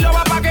tuviera mi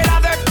loba pa' que la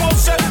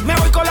despose. Me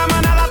voy con la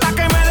manada hasta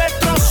que me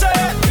destroce.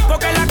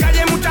 Porque en la calle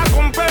hay mucha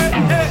compe.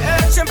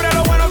 Siempre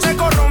lo bueno se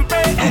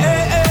corrompe.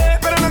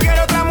 Pero no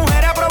quiero otra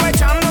mujer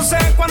aprovechándose.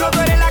 Cuando tú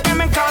eres la que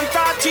me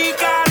encanta,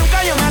 chica.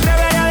 Nunca yo me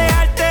atrevería a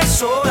dejarte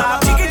sola.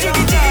 Chiqui,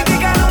 chiqui,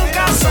 chiquitica,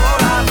 nunca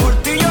sola. Por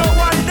ti yo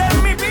guardé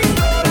mi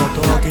pistola. Como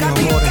todos aquellos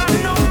amores que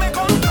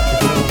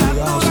fueron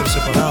obligados a ser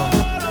separados.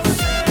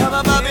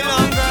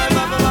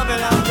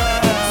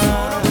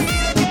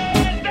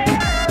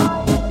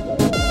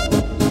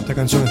 Esta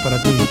canción es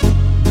para ti.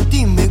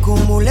 Dime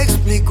cómo le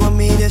explico a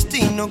mi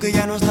destino que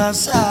ya no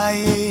estás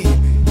ahí.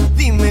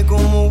 Dime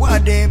cómo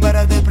haré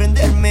para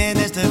desprenderme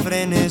de este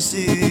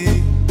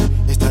frenesí.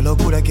 Esta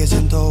locura que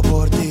siento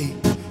por ti,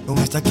 con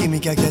esta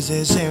química que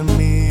haces en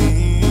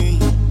mí.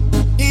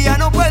 Y ya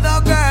no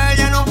puedo, girl,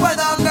 ya no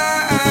puedo,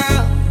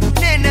 girl.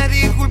 Nena,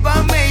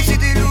 discúlpame si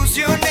te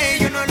ilusioné,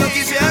 yo no lo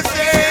quise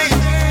hacer.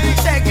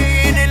 Sé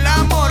que en el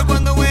amor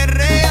cuando es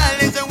real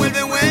se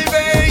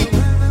vuelve.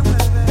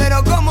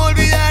 Pero cómo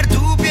olvidar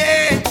tu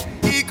piel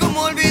y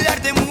cómo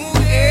olvidarte,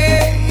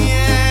 mujer.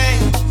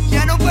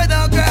 Ya no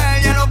puedo,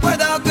 girl, ya no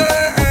puedo, girl.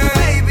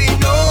 Baby,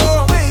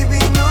 no.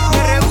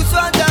 Me rehúso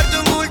a darte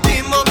un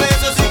último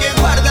beso, así que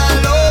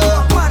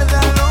guárdalo.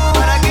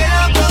 Para que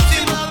la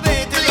próxima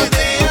vez te lo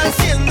esté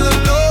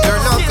haciéndolo.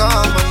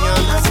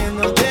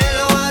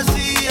 Haciéndotelo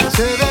así.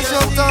 Te beso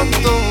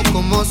tanto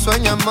como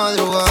sueña en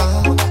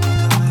madrugada.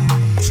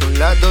 Son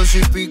las 2 y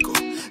pico.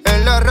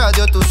 En la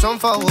radio tú son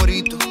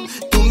favoritos.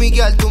 Tú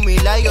Miguel, tú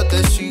Mila y yo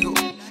te sigo.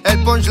 El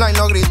punchline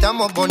lo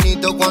gritamos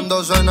bonito.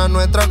 Cuando suena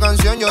nuestra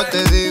canción yo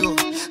te digo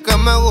que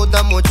me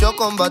gusta mucho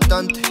con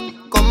bastante.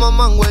 Como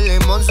mango y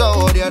limón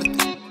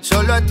saborearte.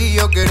 Solo a ti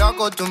yo quiero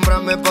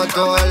acostumbrarme pa'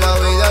 toda la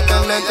vida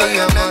tenerte y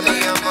amarte.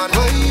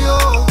 Ay,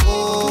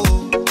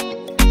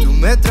 tú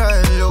me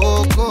traes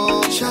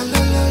loco.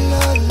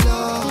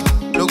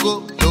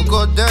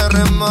 Loco de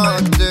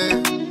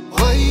remate.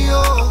 Ay,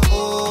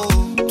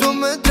 tú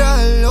me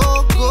traes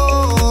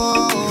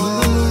loco.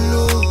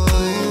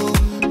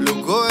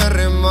 Loco de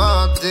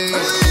remate.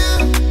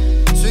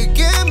 Soy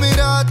quien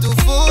mira tu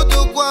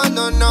foto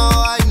cuando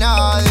no hay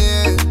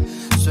nadie.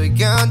 Soy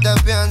quien te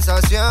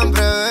piensa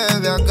siempre,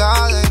 bebe, a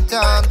cada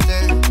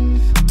instante.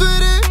 Tú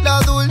eres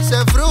la dulce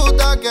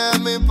fruta que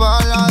mi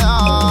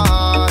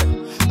paladar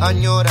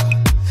añora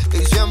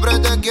y siempre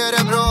te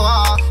quiere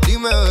probar.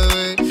 Dime,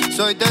 bebé,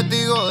 soy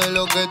testigo de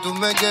lo que tú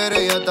me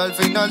quieres y hasta el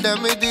final de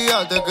mis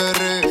días te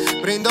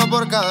querré. Brindo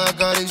por cada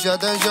caricia,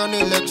 atención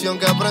y lección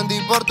que aprendí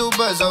por tus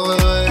besos,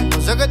 bebé.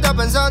 No sé qué estás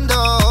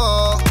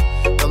pensando,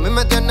 tú a mí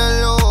me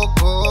tienes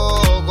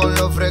loco con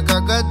lo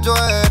fresca que tú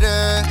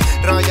eres.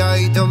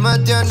 Rayadito me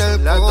tiene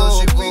el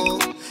coco.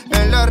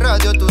 En la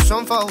radio tú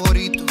son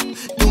favoritos.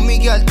 Tú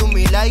Miguel, tú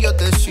Mila y yo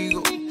te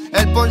sigo.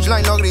 El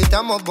punchline lo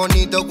gritamos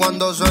bonito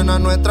cuando suena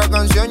nuestra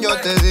canción. Yo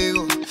te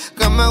digo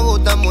que me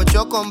gusta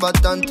mucho con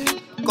bastante,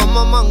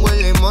 como mango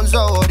y limón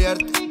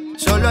saborearte.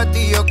 Solo a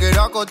ti yo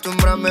quiero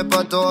acostumbrarme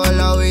pa' toda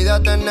la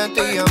vida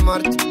tenerte y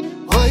amarte.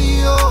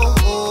 Ay, oh,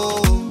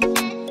 oh,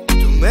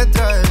 tú me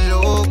traes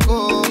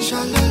loco,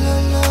 ya la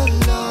la la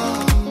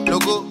la.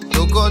 Loco,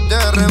 loco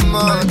de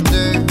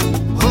remate.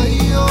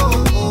 Ay,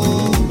 oh,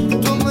 oh,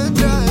 tú me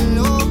traes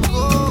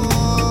loco.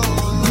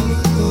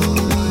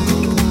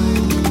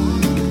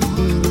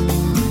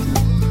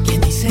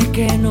 ¿Quién dice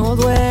que no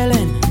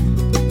duelen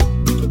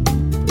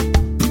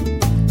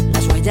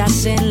las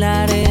huellas en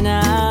la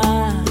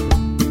arena?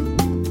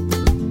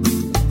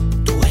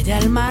 Tu huella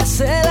el mar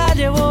se la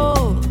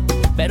llevó,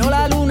 pero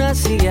la luna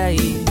sigue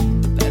ahí.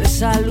 Pero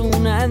esa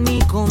luna es mi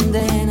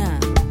condena.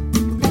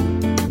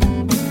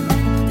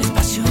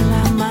 Despacio en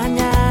la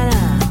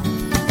mañana,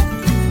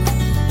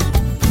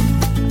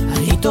 a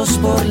gritos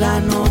por la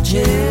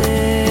noche,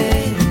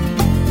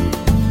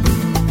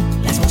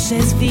 las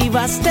voces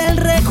vivas del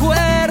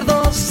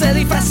recuerdo se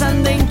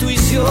disfrazan de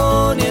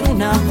intuición y en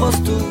una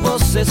voz tu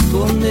voz se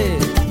esconde.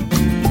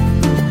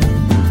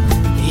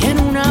 Y en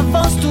una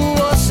voz tu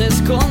voz se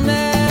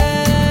esconde.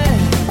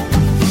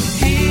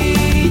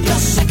 Y yo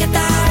sé que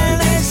tal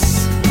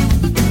vez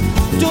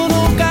tú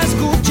nunca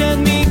escuches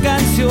mi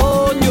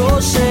canción,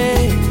 yo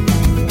sé.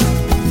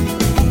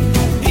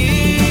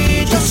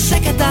 Y yo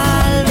sé que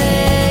tal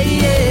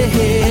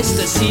vez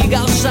te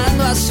siga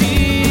usando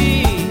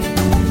así,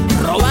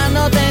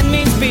 robándote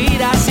mi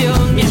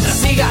inspiración. Mientras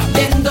siga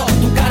viendo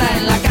tu cara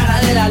en la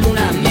cara de la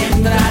luna,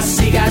 mientras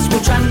siga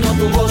escuchando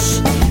tu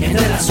voz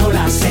entre las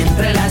olas,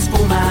 entre la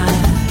espuma,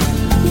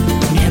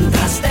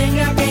 mientras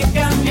tenga que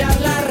cambiar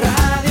la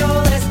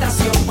radio de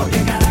estación,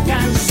 porque cada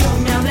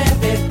canción me hable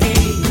de ti,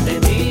 de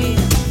ti,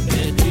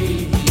 de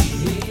ti,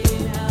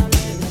 me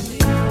hable de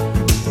ti.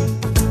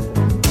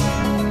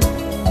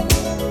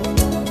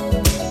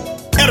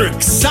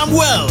 Erick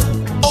Sammuel,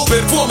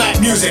 open format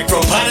music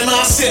from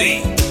Panama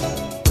City.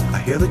 I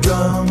hear the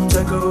drums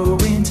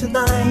echoing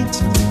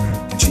tonight,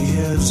 and she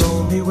hears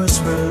only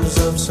whispers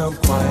of some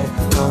quiet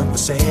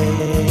conversation.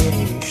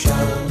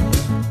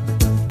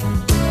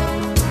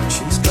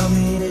 She's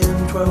coming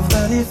in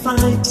 12:30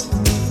 flight.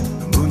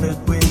 The moonlit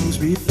wings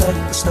reflect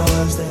the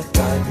stars that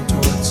guide me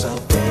towards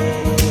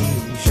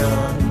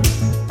salvation.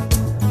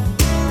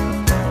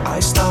 I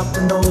stopped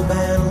an old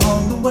man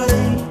along the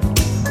way,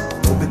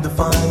 hoping to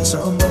find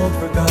some old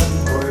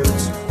forgotten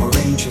words or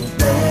ancient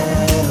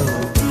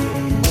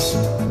melodies.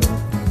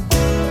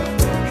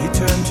 He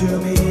turned to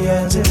me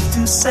as if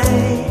to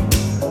say,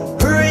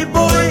 hurry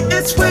boy,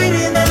 it's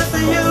waiting there for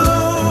you.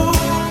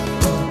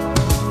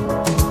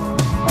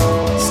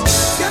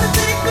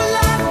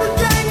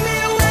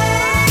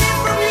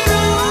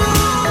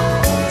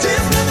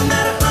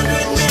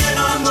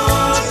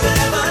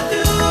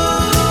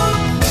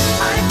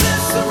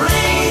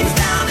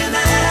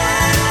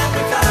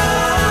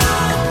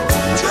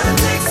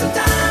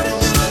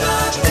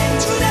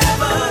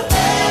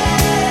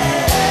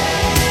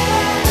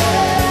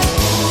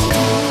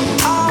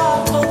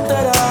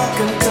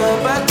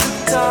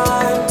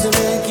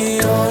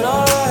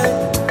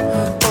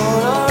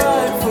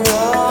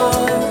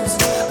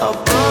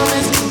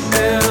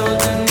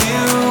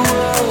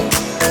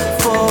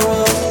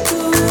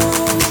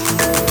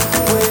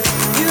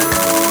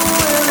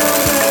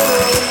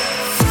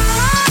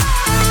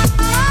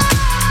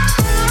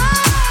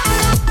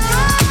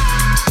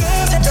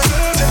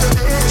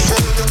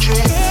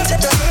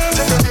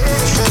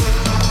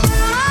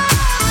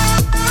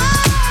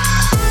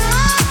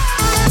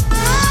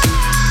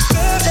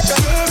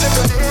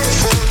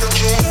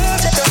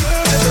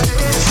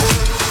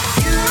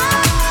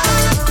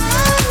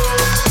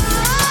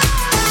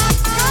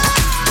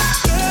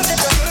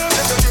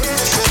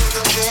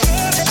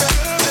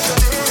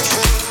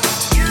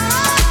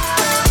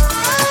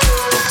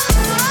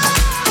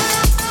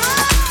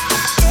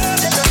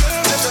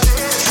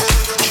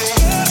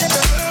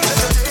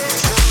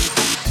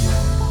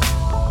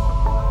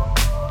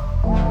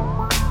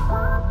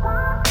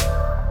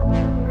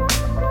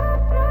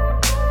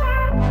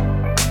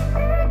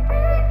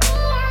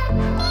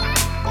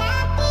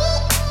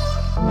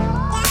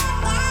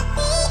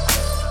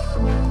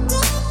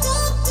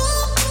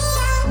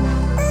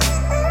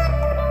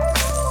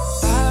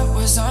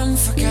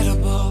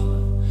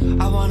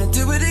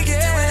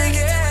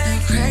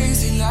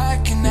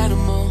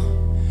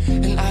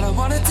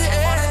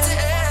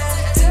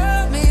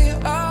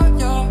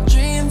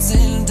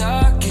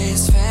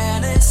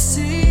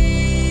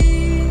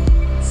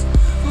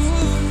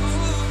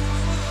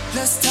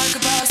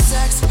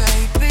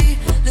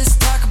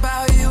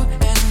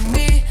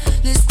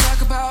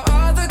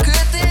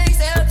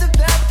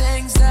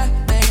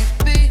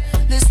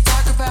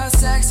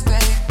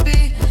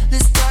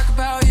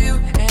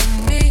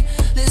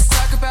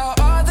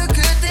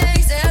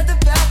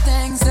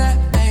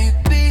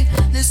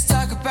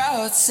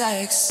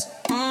 Sex.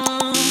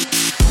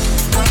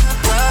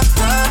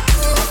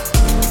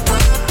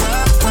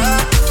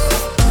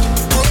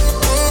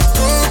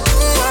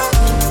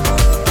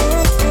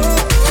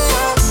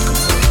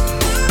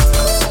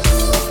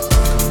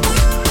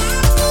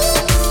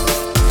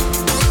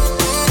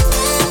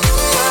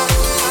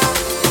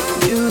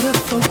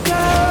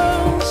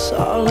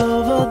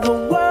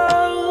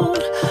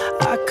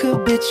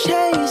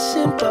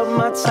 chasing, but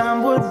my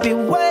time would be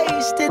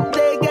wasted.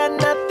 They got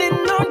nothing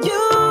on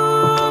you,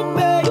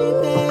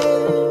 baby.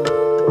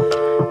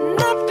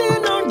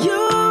 Nothing on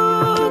you,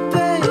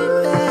 baby.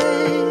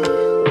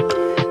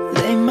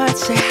 They might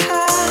say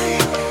hi,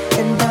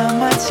 and I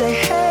might say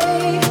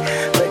hey,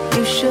 but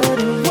you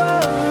shouldn't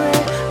worry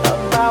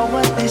about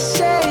what they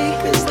say,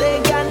 'cause they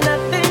got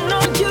nothing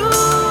on you,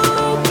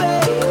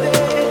 baby.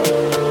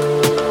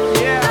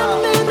 Yeah.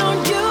 Nothing on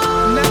you.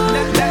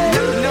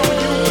 Nothing on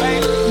you,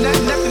 babe.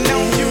 Nothing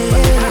on you.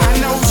 I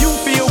know you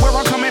feel where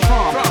I'm coming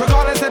from,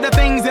 regardless of the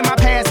things in my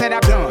past that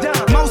I've done.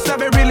 Most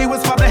of it really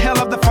was for the hell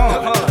of the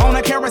fun. On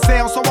a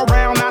carousel, so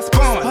around I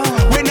spun.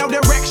 With no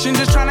direction,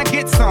 just trying to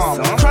get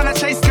some. Trying to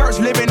chase skirts,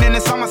 living in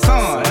the summer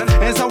sun.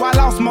 And so I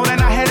lost more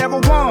than I had ever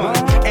won.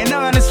 And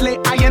honestly,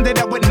 I ended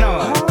up with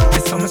none.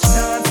 There's so much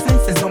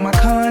nonsense that's on my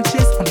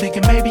conscience. I'm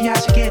thinking maybe I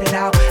should get it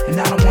out. And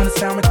I don't want to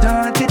sound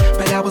redundant,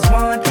 but I was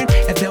wondering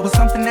if there was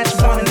something that you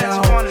want to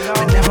know.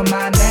 But never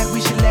mind that, we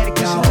should let it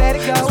go.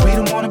 'Cause we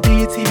don't want to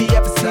be a TV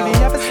episode.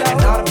 And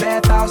all the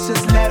bad thoughts,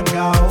 just let them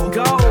go.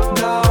 Go,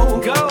 go,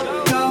 go,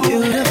 go.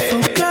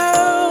 Beautiful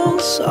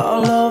girls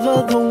all over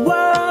the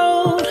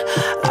world.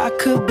 I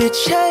could be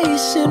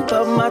chasing,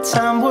 but my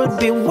time would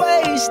be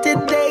wasted.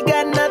 They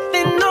got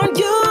nothing on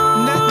you.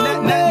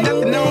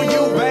 Nothing on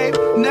you, babe.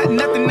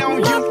 Nothing on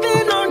you.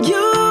 Nothing on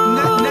you.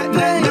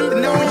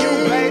 Nothing on you,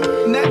 babe.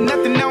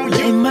 Nothing on you.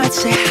 They might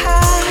say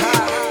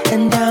hi,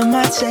 and I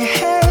might say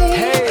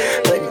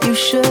hey, but you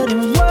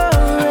shouldn't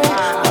worry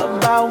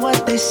about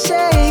what they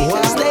say,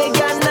 'cause they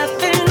got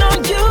nothing on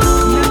you.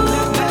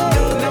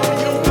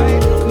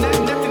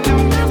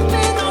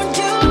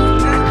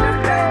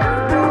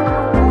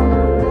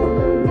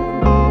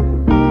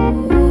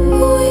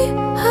 We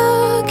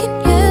hug and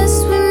yes,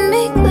 we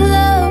make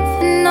love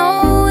and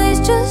always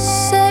just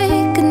say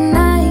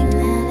goodnight.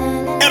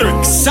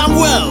 Erick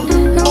Sammuel,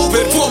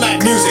 open format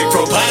music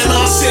from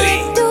Panama City.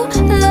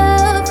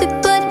 Love it,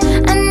 but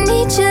I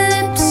need your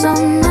lips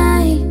all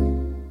night.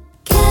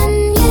 Can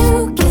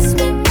you kiss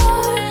me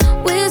more?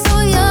 We're so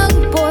young,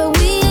 boy,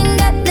 we ain't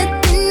got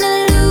nothing to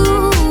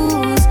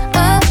lose.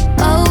 Oh,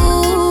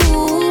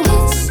 oh,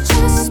 it's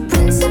just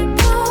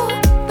principle.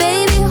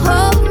 Baby,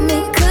 hold me,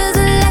 'cause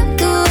I like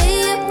the way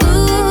you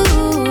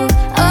move.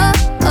 Oh,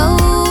 oh,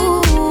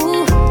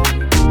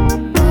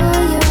 oh,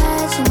 you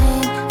write your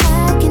name,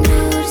 I can do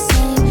the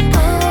same. Oh,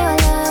 I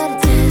love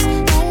the taste,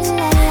 la la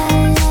la la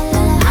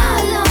la.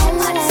 All on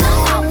my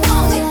tongue, I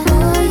want it.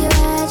 Oh, you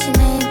write your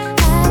name,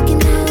 I can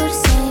do the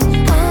same.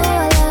 Oh,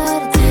 I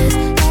love the taste,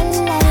 la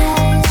la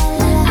la la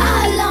la.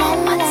 All on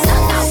my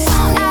tongue, I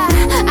want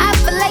it. I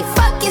feel like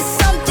fucking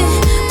something,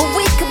 but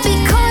we could be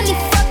corny,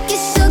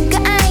 fucking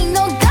sugar. I ain't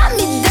no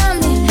dummy.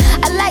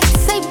 I like to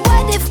say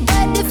what if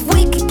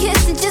we could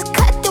kiss and just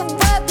cut the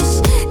rubbish.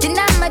 Then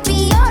I might be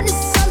on to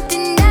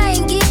something. I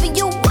ain't giving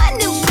you one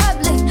in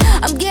public,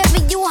 I'm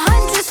giving you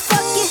hundreds.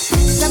 Fucking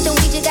something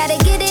we just gotta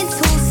get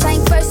into.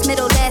 Same first,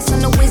 middle, last on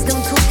the wisdom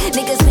tooth.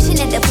 Niggas wishing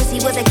that the pussy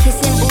was a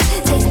kissing booth.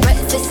 Take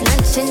breakfast,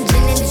 lunch, and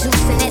gin and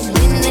juice, and that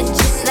dinner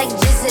just like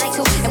jizzit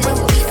too. And when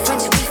we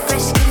French, we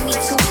fresh, give me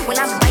two. When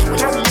I bite,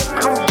 when I lick,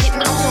 come get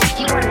me too.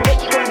 You gon'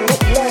 lick,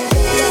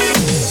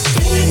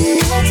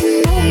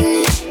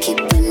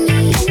 keeping me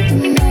in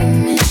the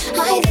moment.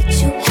 I that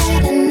you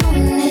hadn't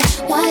known it.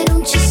 Why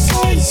don't you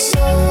say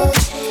so?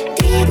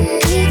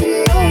 Didn't even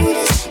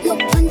notice your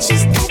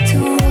punches that to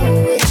roll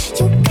with.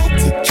 You got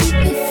to keep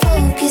me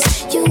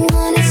focused. You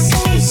wanna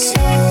say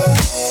so?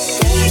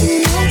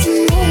 Didn't have to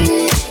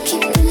moment,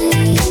 keeping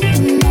me in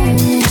the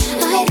moment.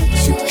 I that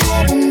you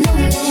hadn't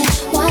known it.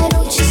 Why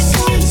don't you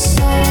say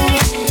so?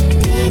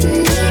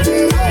 Didn't even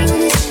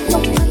notice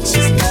your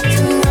punches that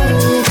to roll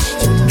with.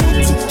 You got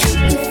to keep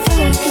me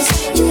focused.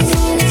 You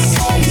wanna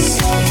say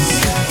so?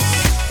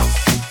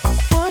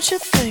 What you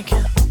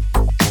thinking?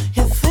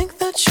 You think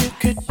that you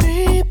could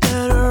be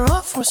better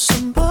off with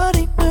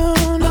somebody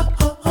new? No,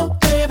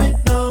 baby,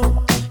 no.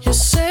 You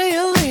say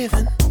you're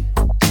leaving.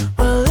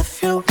 Well,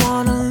 if you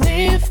wanna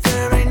leave,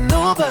 there ain't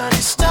nobody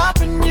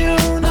stopping you.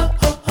 No,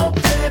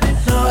 baby,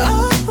 no.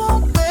 I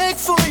won't beg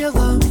for your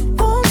love,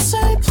 won't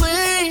say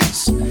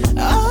please. I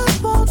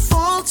won't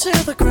fall to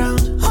the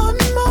ground on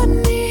my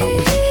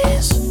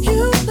knees.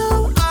 You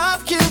know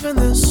I've given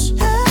this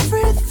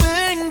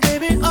everything,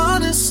 baby,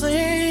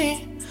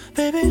 honestly.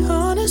 Baby,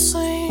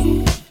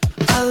 honestly,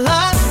 I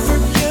lie for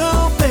you,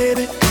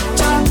 baby.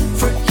 Die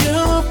for you,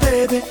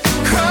 baby.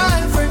 Cry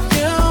for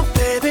you,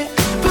 baby.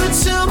 But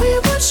tell me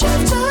what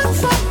you've done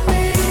for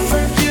me.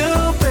 For you,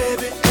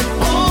 baby, and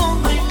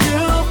only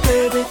you,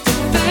 baby. The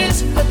things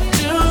I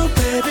do,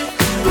 baby.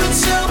 But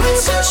tell me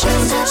what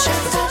you've done.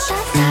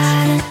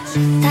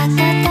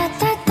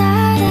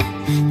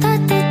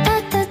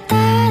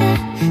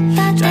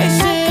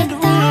 Jason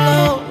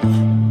Derulo.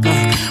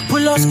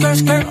 Pull up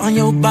skirt on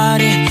your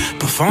body.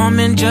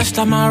 Performing just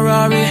like my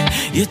Rari.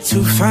 You're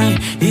too fine,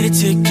 need a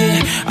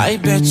ticket. I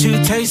bet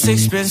you taste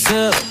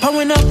expensive.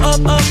 Pouring up,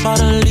 about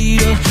a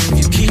liter. If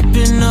you keep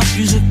stepping up,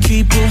 you should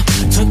keep it.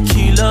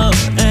 Tequila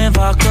and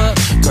vodka,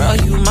 girl,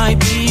 you might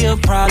be a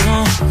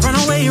problem. Run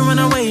away, run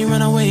away,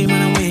 run away,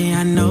 run away.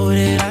 I know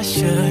that I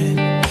should,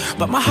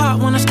 but my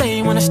heart wanna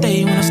stay, wanna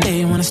stay, wanna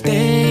stay, wanna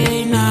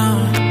stay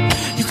now.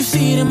 You can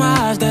see it in my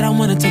eyes that I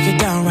wanna take it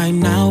down right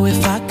now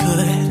if I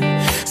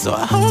could. So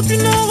I hope you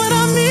know what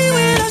I mean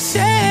when I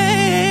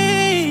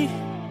say,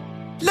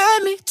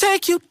 let me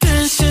take you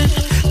dancing.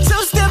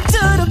 Two-step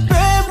to the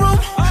bedroom.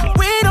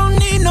 We don't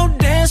need no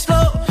dance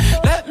floor.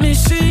 Let me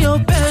see your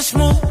best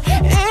move.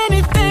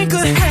 Anything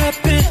could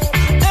happen.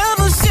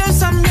 Ever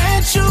since I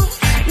met you,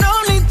 no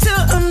need to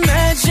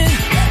imagine.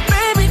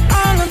 Baby,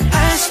 all I'm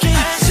asking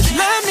is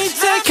let me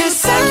take you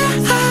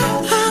dancing.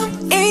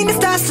 In the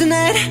stars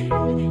tonight,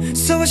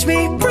 so watch me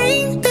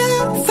bring the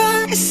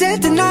fire,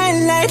 set the night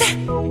light.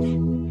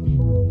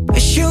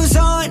 Shoes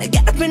on,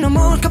 get up in the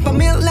morning, cup of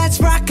milk, let's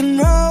rock and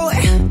roll.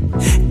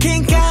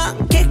 Kink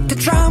out, kick the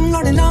drum,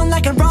 rolling on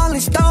like a rolling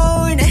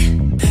stone.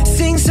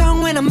 Sing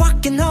song when I'm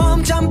walking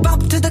home, jump up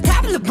to the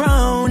top of the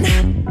brown.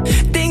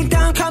 Ding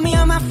dong, call me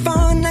on my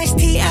phone, nice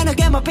tea and I'll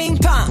get my ping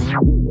pong.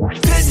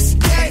 This is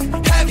dead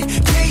heavy,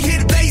 can't hear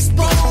the bass,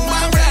 boom,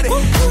 I'm ready.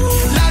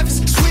 Life is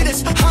sweet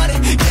as honey,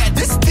 yeah,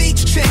 this beat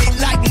chain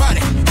like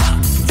money.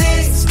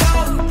 This go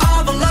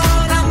all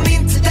alone, I'm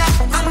into that,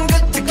 I'm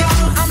good to go,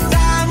 I'm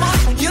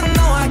diamond, you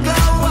know I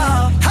glow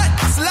up. Hey,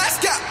 so let's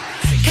go.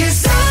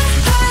 'Cause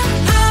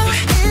I'm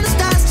in the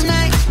stars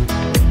tonight,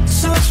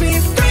 so watch me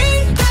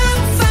bring the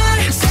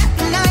fire, set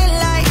the night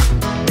light.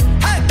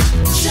 Hey,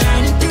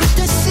 shining through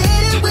the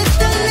city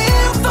with a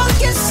little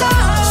funky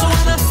soul. So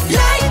I'ma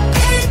light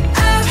it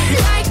up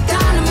like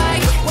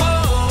dynamite.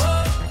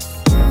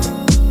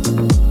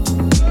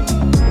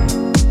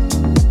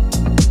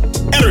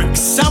 Erick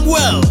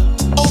Sammuel,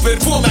 open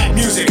format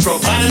music from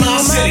Panama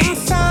City.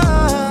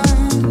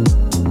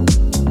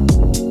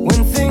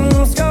 When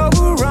things go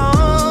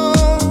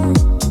wrong,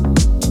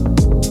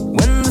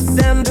 when the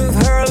scent of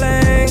her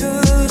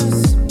lingers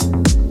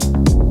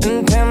and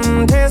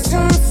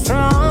temptation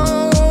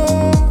strong,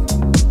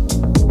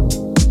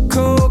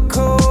 cold,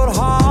 cold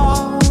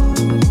heart,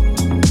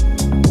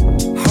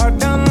 heart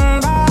done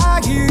by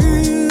you.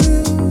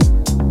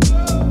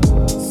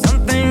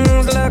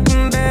 Something's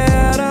looking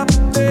better,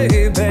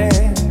 baby.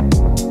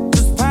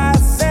 Just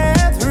pass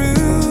it through.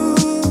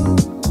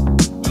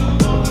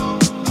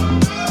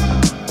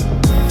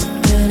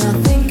 And I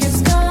think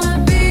it's gonna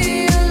be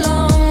a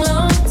long,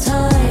 long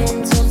time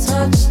till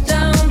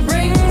touchdown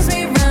brings me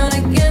round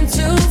again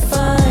to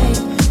find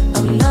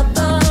I'm not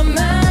the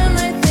man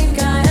I think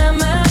I am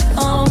at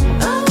home.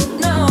 Oh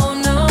no,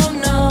 no,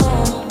 no.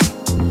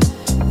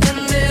 And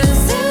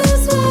this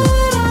is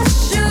what I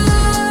should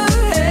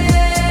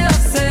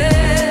have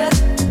said.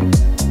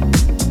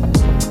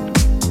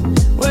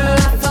 Well,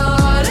 I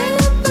thought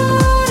it,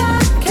 but I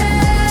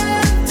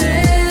kept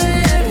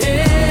it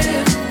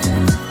here.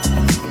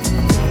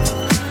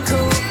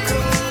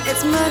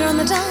 It's murder on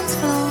the dance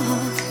floor.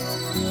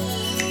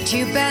 But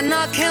you better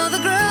not kill the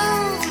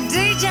groove,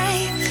 DJ.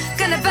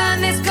 Gonna burn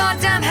this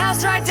goddamn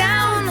house right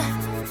down.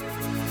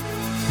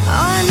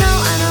 Oh, I know,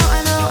 I know, I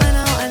know, I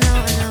know, I know,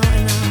 I know, I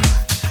know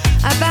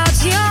about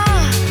your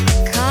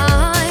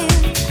kind.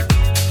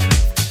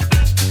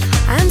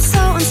 And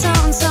so, and so,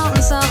 and so,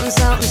 and so, and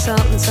so, and so,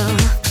 and so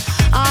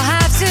I'll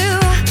have to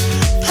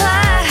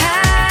play.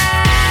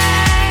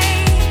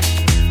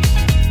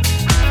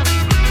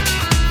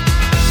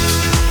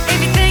 If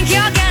you think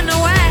you're getting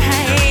away,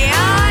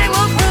 I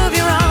will prove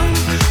you wrong.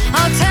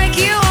 I'll take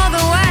you all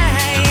the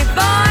way,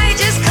 boy,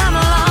 just come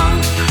along.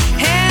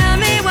 Hear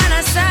me when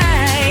I say,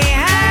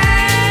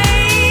 hey,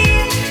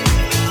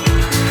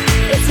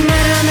 it's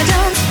murder on the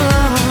dance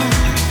floor,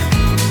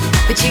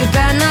 but you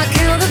better not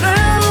kill the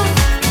groove.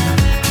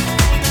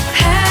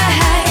 Hey,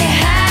 hey,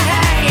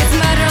 hey, it's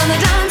murder.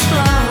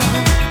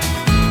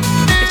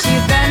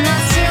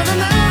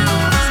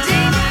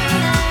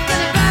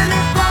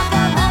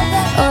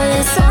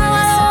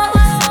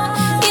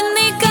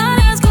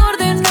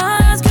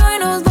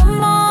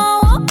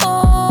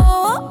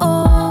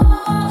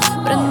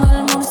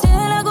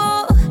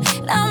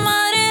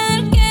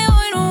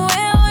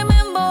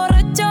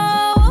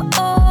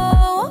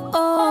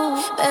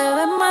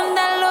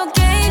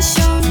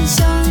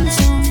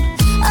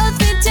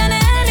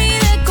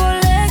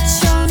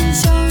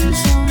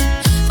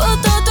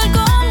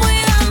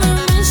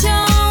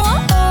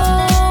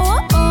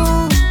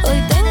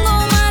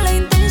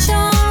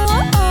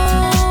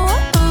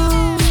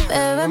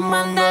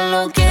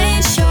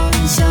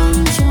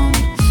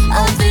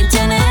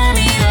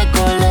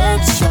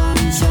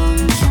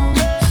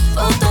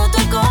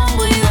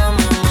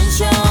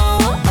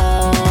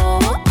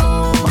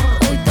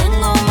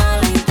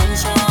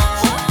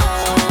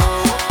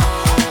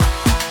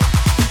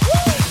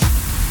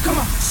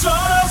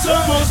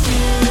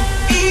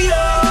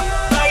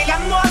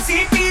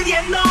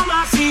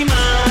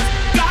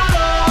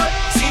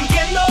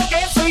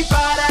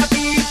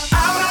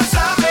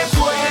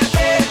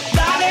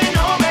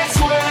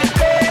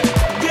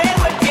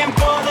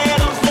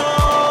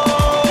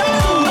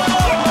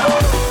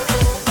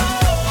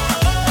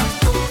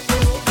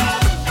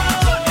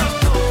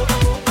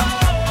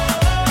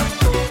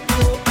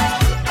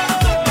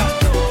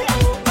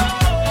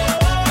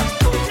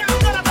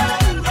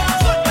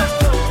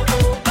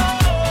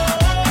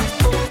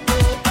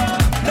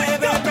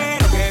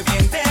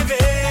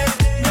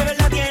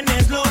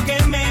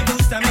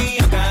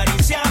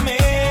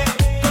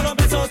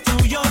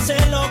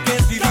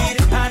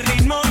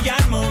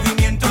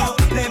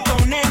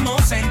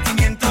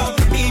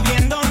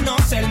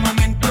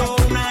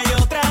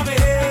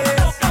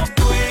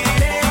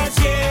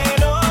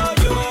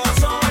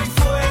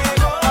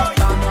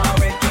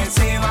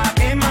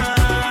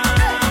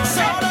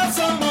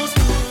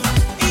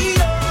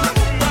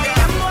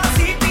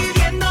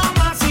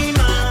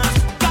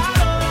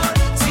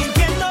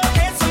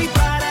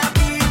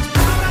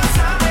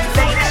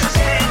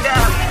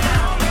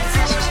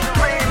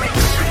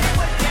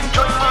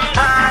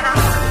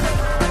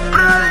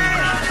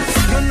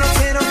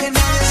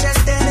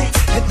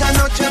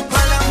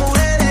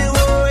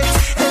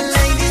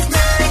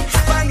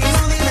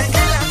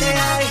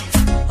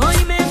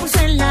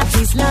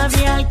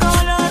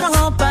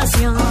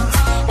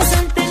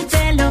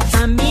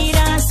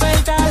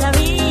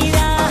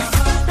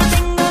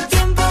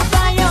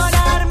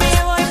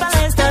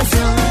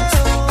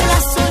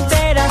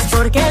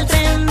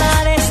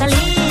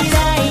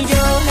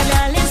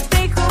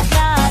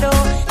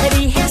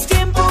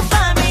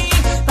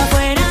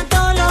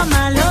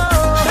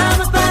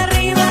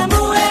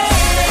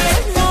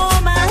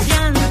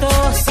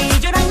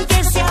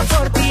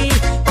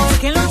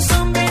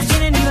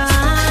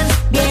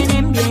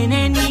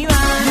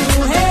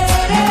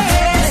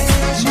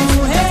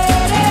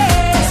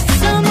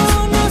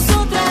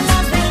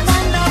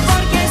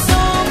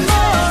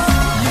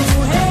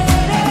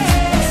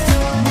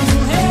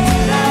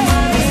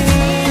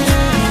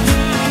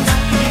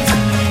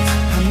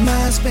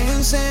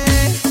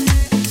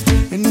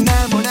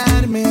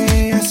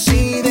 enamorarme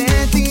así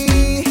de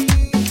ti,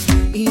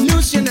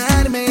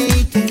 ilusionarme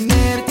y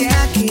tenerte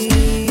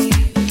aquí,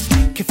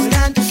 que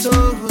fueran tus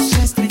ojos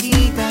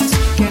estrellitas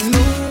que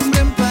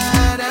alumbren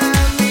para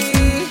mí.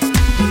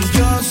 Y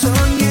yo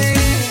soñé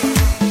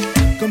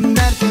con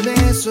darte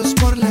besos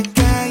por la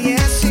calle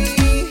así,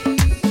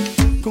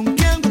 con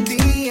que algún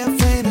día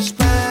fueras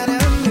para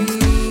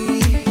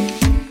mí.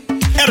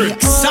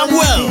 Erick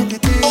Sammuel,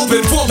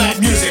 open format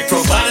music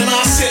from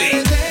Panama City.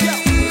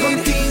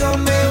 Contigo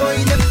me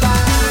voy de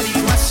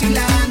party,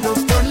 vacilando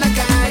por la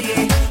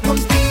calle.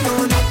 Contigo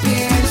no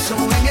pienso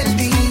en el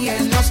día,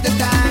 en los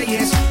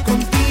detalles.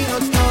 Contigo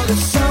todo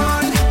es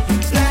sol,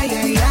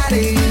 playa y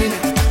arena.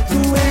 Tú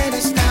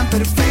eres tan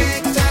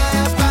perfecta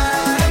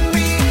para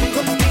mí.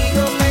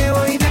 Contigo me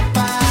voy de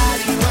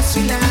party,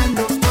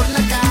 vacilando por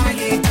la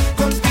calle.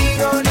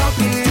 Contigo no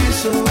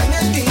pienso en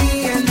el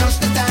día, en los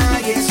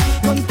detalles.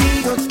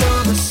 Contigo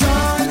todo es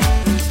sol,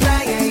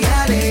 playa y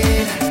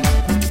arena.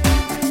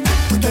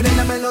 Tú eres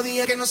la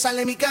melodía que no sale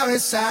de mi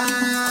cabeza.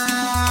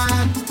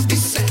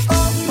 Dice,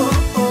 oh, oh,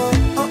 oh,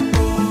 oh, oh.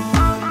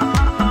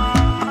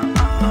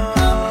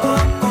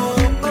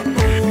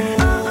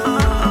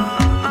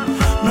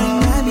 No hay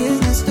nadie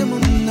en este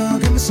mundo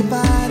que me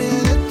separe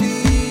de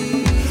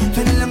ti.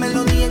 Tú eres la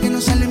melodía que no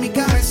sale de mi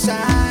cabeza.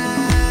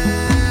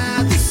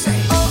 Dice,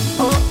 oh,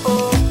 oh,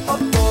 oh, oh,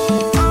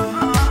 oh.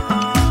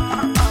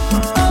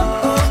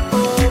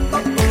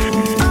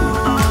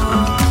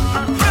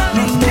 No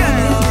hay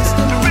nadie en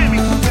este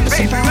mundo que me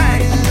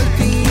separe de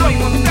ti.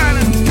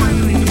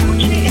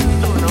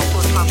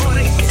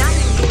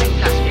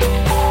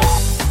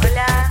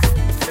 Hola,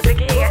 supe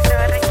que llegaste a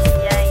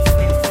Barranquilla y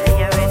me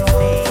gustaría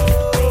verte.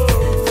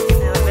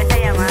 Me vuelves a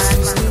llamar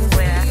cuando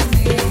puedas.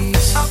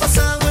 Ha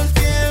pasado el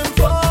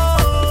tiempo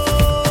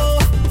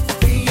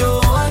y yo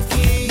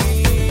aquí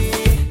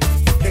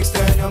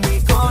extraño a mi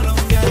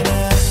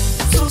colombiana,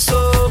 sus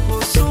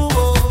ojos, su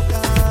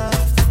boca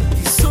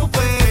y su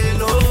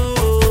pelo.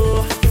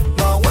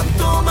 No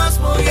aguanto más,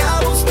 voy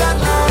a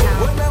buscarla.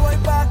 Hoy me voy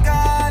pa'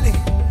 Cali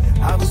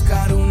a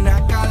buscar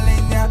una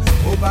caleña,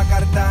 o pa'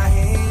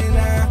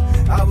 Cartagena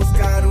a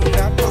buscar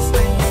una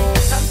costeña.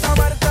 Santa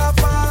Marta,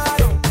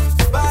 Faro,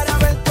 para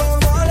ver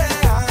cómo le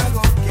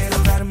hago. Quiero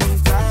darme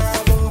un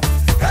trago,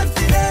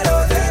 cantinero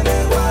de mi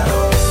guaro.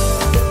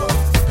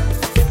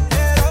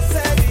 Quiero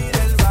seguir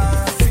el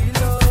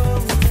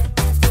vacilón,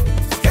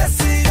 que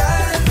siga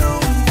el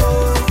rumbo.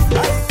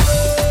 Ay,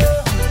 no,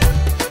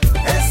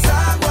 esa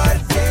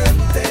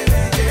aguardiente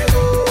me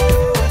llegó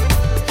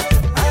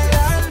al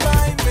alma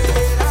y me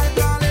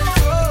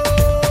calentó.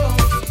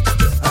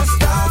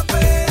 Hasta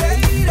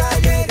Pereira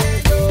llegué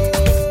yo,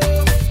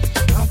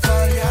 a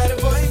fallar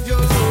voy yo.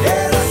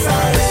 Quiero esa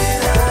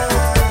nena,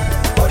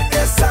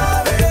 porque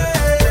sabe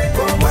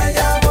cómo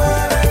ella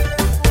mueve,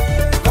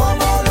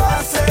 cómo lo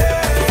hace.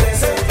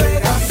 Se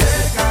pega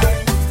cerca,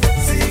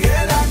 sigue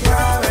la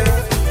clave,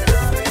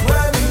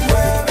 mueve y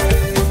mueve,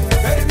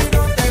 baby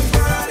no te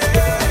pares.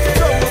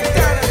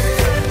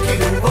 ¿Qué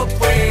hubo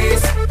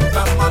pues?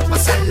 Vamos a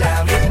pasarla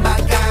bien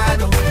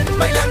bacano,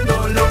 bailando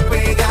lo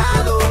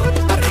pegado,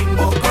 a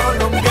ritmo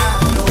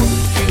colombiano.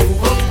 ¿Qué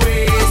hubo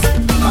pues?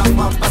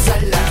 Vamos a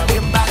pasarla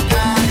bien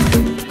bacano,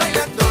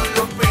 bailando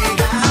lo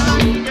pegado.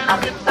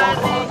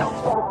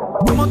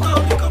 Como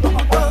todo,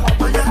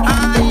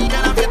 ay, ya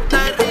la fiesta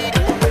es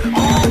rica.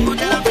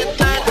 Ya la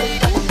fiesta es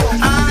rica.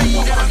 Ay,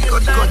 ya la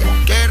fiesta es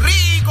rica. ¡Qué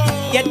rico!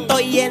 Y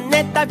estoy en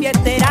esta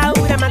fiestera,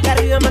 aura, más que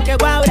arriba, más que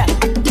guaura.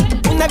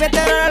 Una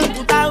fiestera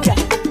locutaura.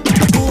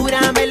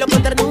 Cúramelo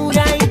con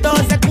ternura y todo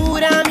se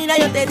cura. Mira,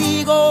 yo te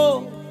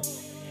digo,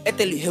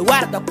 este lo dije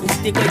guarda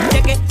acústico y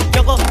cheque,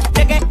 choco,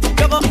 cheque,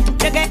 choco,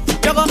 cheque,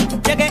 choco,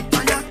 cheque.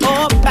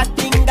 Opa,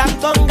 tinga,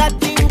 conga,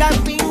 tinga,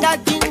 pinga,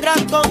 chingra,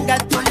 conga,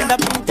 tinga,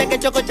 cheque,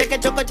 choco, cheque,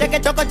 choco,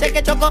 cheque, choco,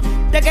 cheque, choco,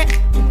 cheque,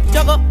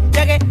 choco,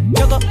 cheque,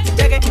 choco,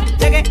 cheque,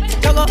 cheque,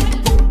 choco,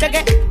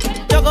 cheque,